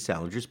as J.D.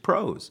 Salinger's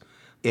prose.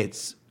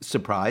 It's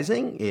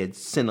surprising, it's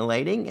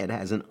scintillating, it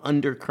has an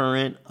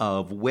undercurrent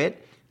of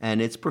wit, and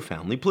it's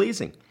profoundly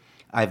pleasing.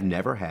 I've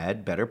never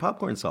had better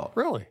popcorn salt.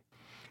 Really?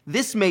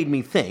 This made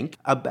me think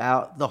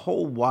about the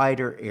whole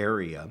wider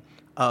area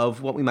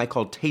of what we might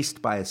call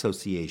taste by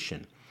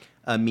association,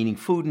 meaning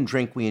food and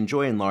drink we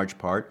enjoy in large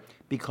part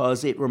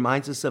because it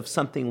reminds us of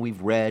something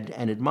we've read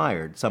and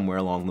admired somewhere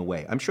along the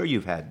way. I'm sure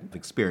you've had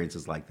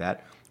experiences like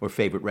that, or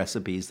favorite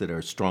recipes that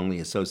are strongly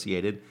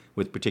associated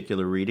with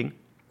particular reading.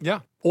 Yeah.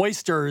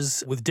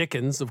 Oysters with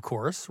Dickens, of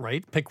course,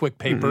 right? Pickwick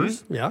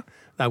Papers. Mm-hmm. Yeah.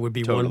 That would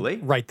be one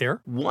right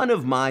there. One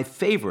of my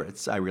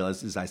favorites, I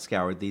realized as I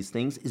scoured these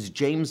things, is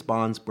James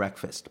Bond's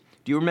breakfast.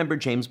 Do you remember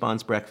James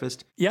Bond's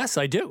breakfast? Yes,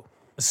 I do.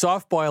 A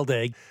soft-boiled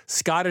egg,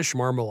 Scottish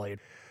marmalade,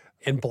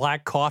 and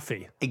black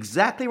coffee.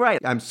 Exactly right.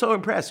 I'm so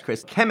impressed,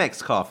 Chris.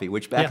 Chemex coffee,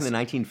 which back in the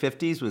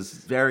 1950s was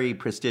very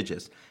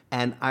prestigious.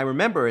 And I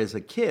remember as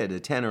a kid,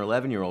 a 10 or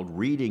 11-year-old,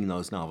 reading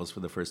those novels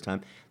for the first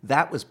time.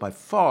 That was by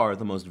far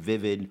the most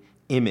vivid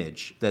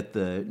image that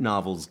the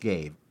novels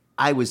gave.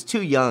 I was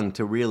too young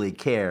to really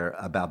care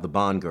about the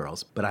Bond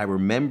girls, but I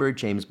remember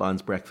James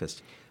Bond's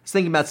breakfast. I was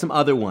thinking about some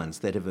other ones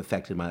that have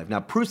affected my life.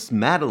 Now, Proust's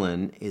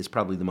Madeleine is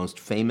probably the most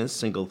famous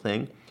single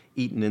thing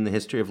eaten in the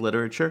history of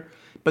literature.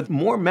 But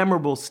more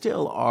memorable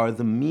still are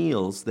the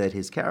meals that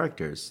his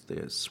characters,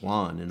 the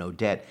Swann and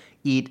Odette,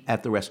 eat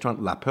at the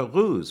restaurant La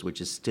Pérouse,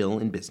 which is still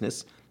in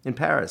business in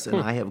Paris. And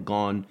I have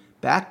gone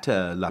back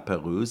to La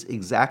Pérouse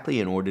exactly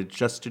in order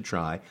just to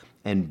try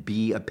and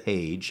be a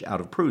page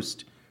out of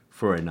Proust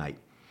for a night.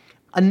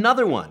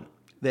 Another one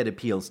that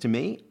appeals to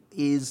me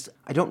is,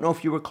 I don't know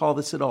if you recall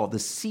this at all, the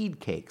seed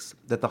cakes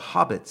that the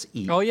hobbits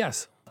eat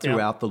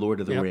throughout the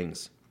Lord of the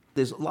Rings.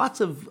 There's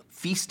lots of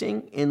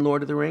feasting in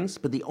Lord of the Rings,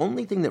 but the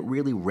only thing that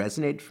really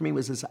resonated for me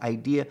was this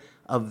idea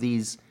of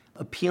these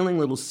appealing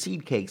little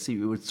seed cakes that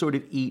you would sort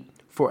of eat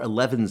for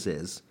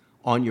elevenses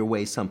on your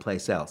way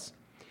someplace else.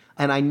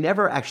 And I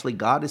never actually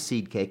got a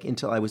seed cake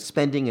until I was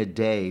spending a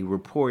day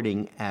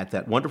reporting at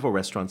that wonderful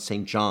restaurant,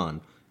 St.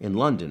 John, in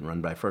London,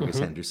 run by Fergus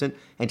Henderson,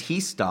 and he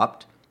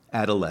stopped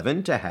at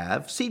 11 to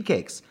have seed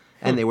cakes.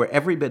 And they were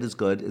every bit as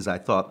good as I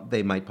thought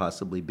they might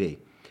possibly be.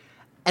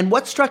 And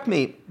what struck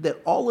me, that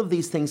all of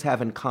these things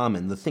have in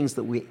common, the things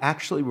that we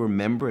actually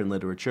remember in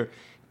literature,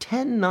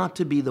 tend not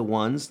to be the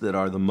ones that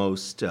are the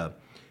most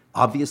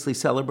obviously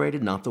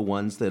celebrated, not the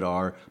ones that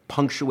are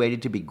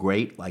punctuated to be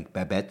great, like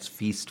Babette's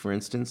Feast, for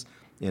instance,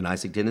 in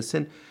Isaac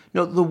Dinesen.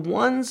 No, the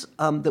ones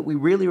that we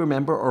really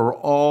remember are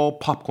all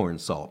popcorn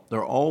salt.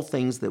 They're all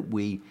things that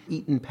we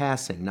eat in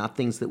passing, not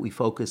things that we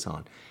focus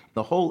on.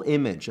 The whole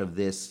image of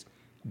this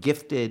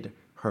gifted,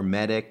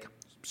 hermetic,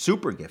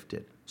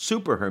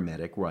 super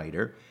hermetic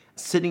writer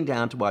sitting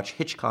down to watch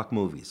Hitchcock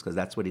movies, because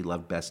that's what he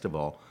loved best of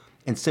all,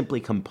 and simply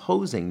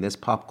composing this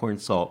popcorn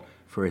salt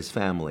for his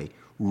family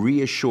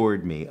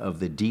reassured me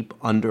of the deep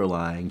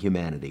underlying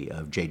humanity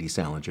of J.D.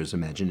 Salinger's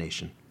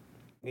imagination.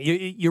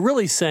 You're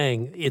really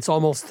saying it's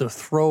almost the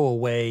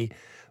throwaway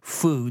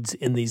foods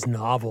in these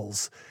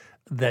novels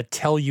that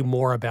tell you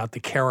more about the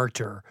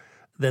character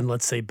than,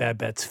 let's say,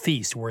 Babette's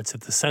Feast, where it's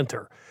at the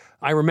center.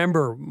 I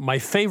remember my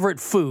favorite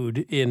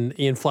food in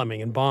Ian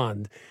Fleming and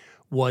Bond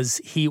was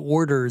he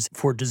orders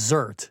for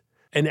dessert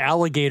an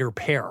alligator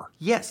pear.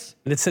 Yes.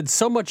 And it said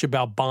so much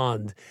about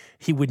Bond.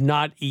 He would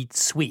not eat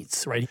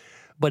sweets, right?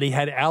 But he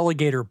had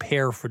alligator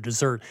pear for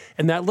dessert.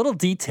 And that little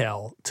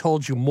detail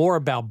told you more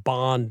about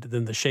Bond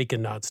than the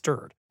shaken, not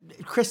stirred.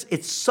 Chris,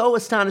 it's so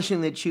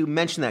astonishing that you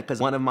mentioned that, because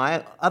one of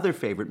my other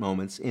favorite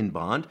moments in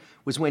Bond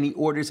was when he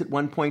orders at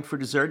one point for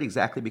dessert,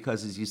 exactly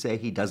because, as you say,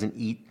 he doesn't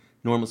eat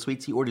normal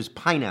sweets. He orders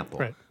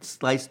pineapple,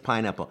 sliced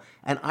pineapple.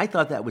 And I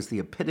thought that was the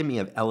epitome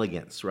of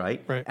elegance,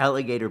 right?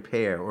 Alligator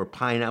pear or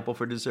pineapple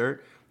for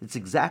dessert. It's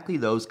exactly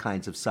those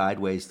kinds of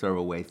sideways,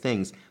 throwaway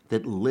things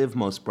that live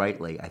most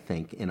brightly, I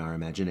think, in our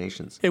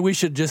imaginations. Hey, we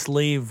should just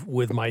leave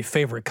with my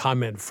favorite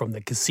comment from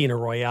the Casino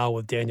Royale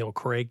with Daniel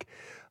Craig.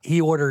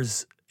 He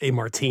orders a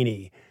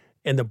martini,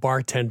 and the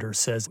bartender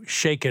says,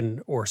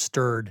 shaken or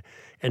stirred.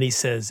 And he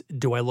says,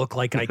 do I look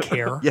like I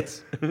care?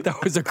 Yes.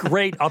 That was a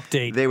great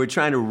update. They were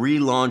trying to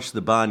relaunch the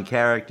Bond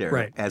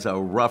character as a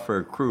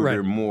rougher,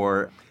 cruder,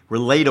 more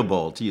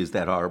relatable, to use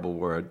that horrible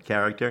word,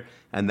 character.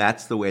 And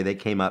that's the way they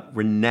came up,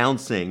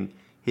 renouncing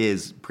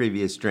his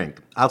previous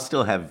drink. I'll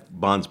still have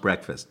Bond's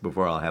breakfast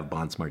before I'll have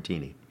Bond's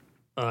martini.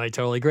 I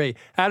totally agree.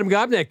 Adam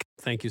Gopnik,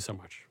 thank you so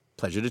much.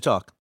 Pleasure to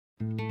talk.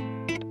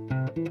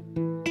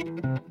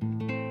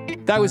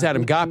 That was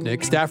Adam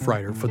Gopnik, staff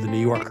writer for The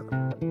New Yorker.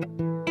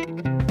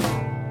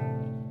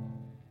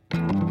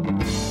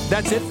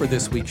 That's it for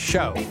this week's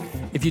show.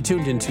 If you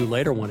tuned in too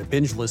late or want to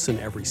binge listen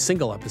every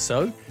single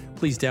episode,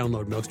 please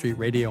download Milk Street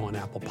Radio on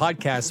Apple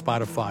Podcasts,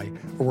 Spotify,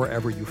 or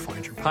wherever you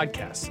find your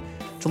podcasts.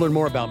 To learn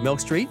more about Milk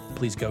Street,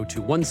 please go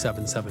to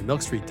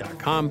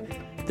 177milkstreet.com.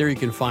 There you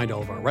can find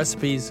all of our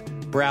recipes,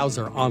 browse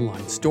our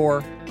online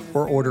store,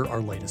 or order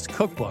our latest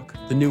cookbook,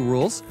 The New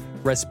Rules,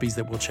 Recipes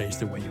That Will Change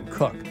the Way You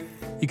Cook.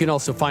 You can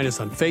also find us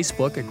on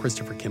Facebook at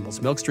Christopher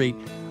Kimball's Milk Street,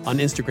 on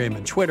Instagram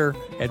and Twitter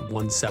at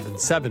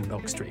 177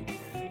 Milk Street.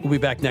 We'll be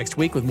back next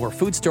week with more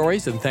food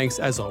stories, and thanks,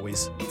 as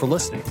always, for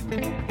listening.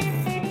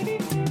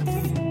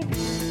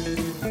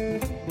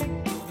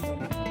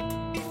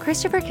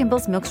 Christopher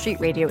Kimball's Milk Street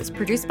Radio is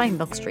produced by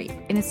Milk Street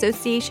in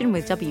association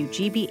with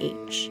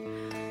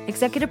WGBH.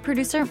 Executive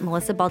producer,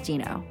 Melissa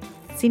Baldino.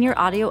 Senior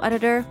audio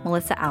editor,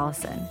 Melissa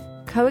Allison.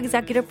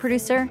 Co-executive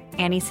producer,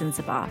 Annie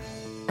Sinsabah.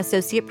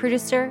 Associate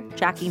producer,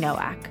 Jackie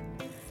Nowak.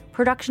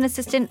 Production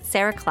assistant,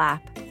 Sarah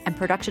Clapp. And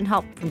production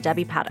help from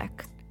Debbie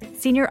Paddock.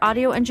 Senior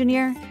audio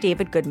engineer,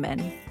 David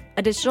Goodman.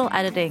 Additional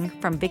editing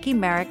from Vicki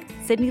Merrick,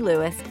 Sydney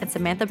Lewis, and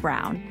Samantha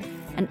Brown.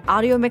 And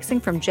audio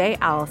mixing from Jay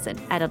Allison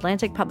at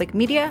Atlantic Public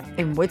Media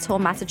in Woods Hole,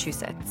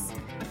 Massachusetts.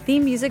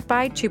 Theme music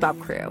by Chubop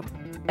Crew.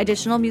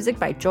 Additional music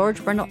by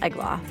George Brindle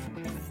Egloff.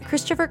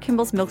 Christopher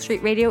Kimball's Milk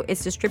Street Radio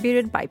is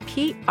distributed by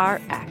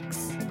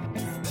PRX.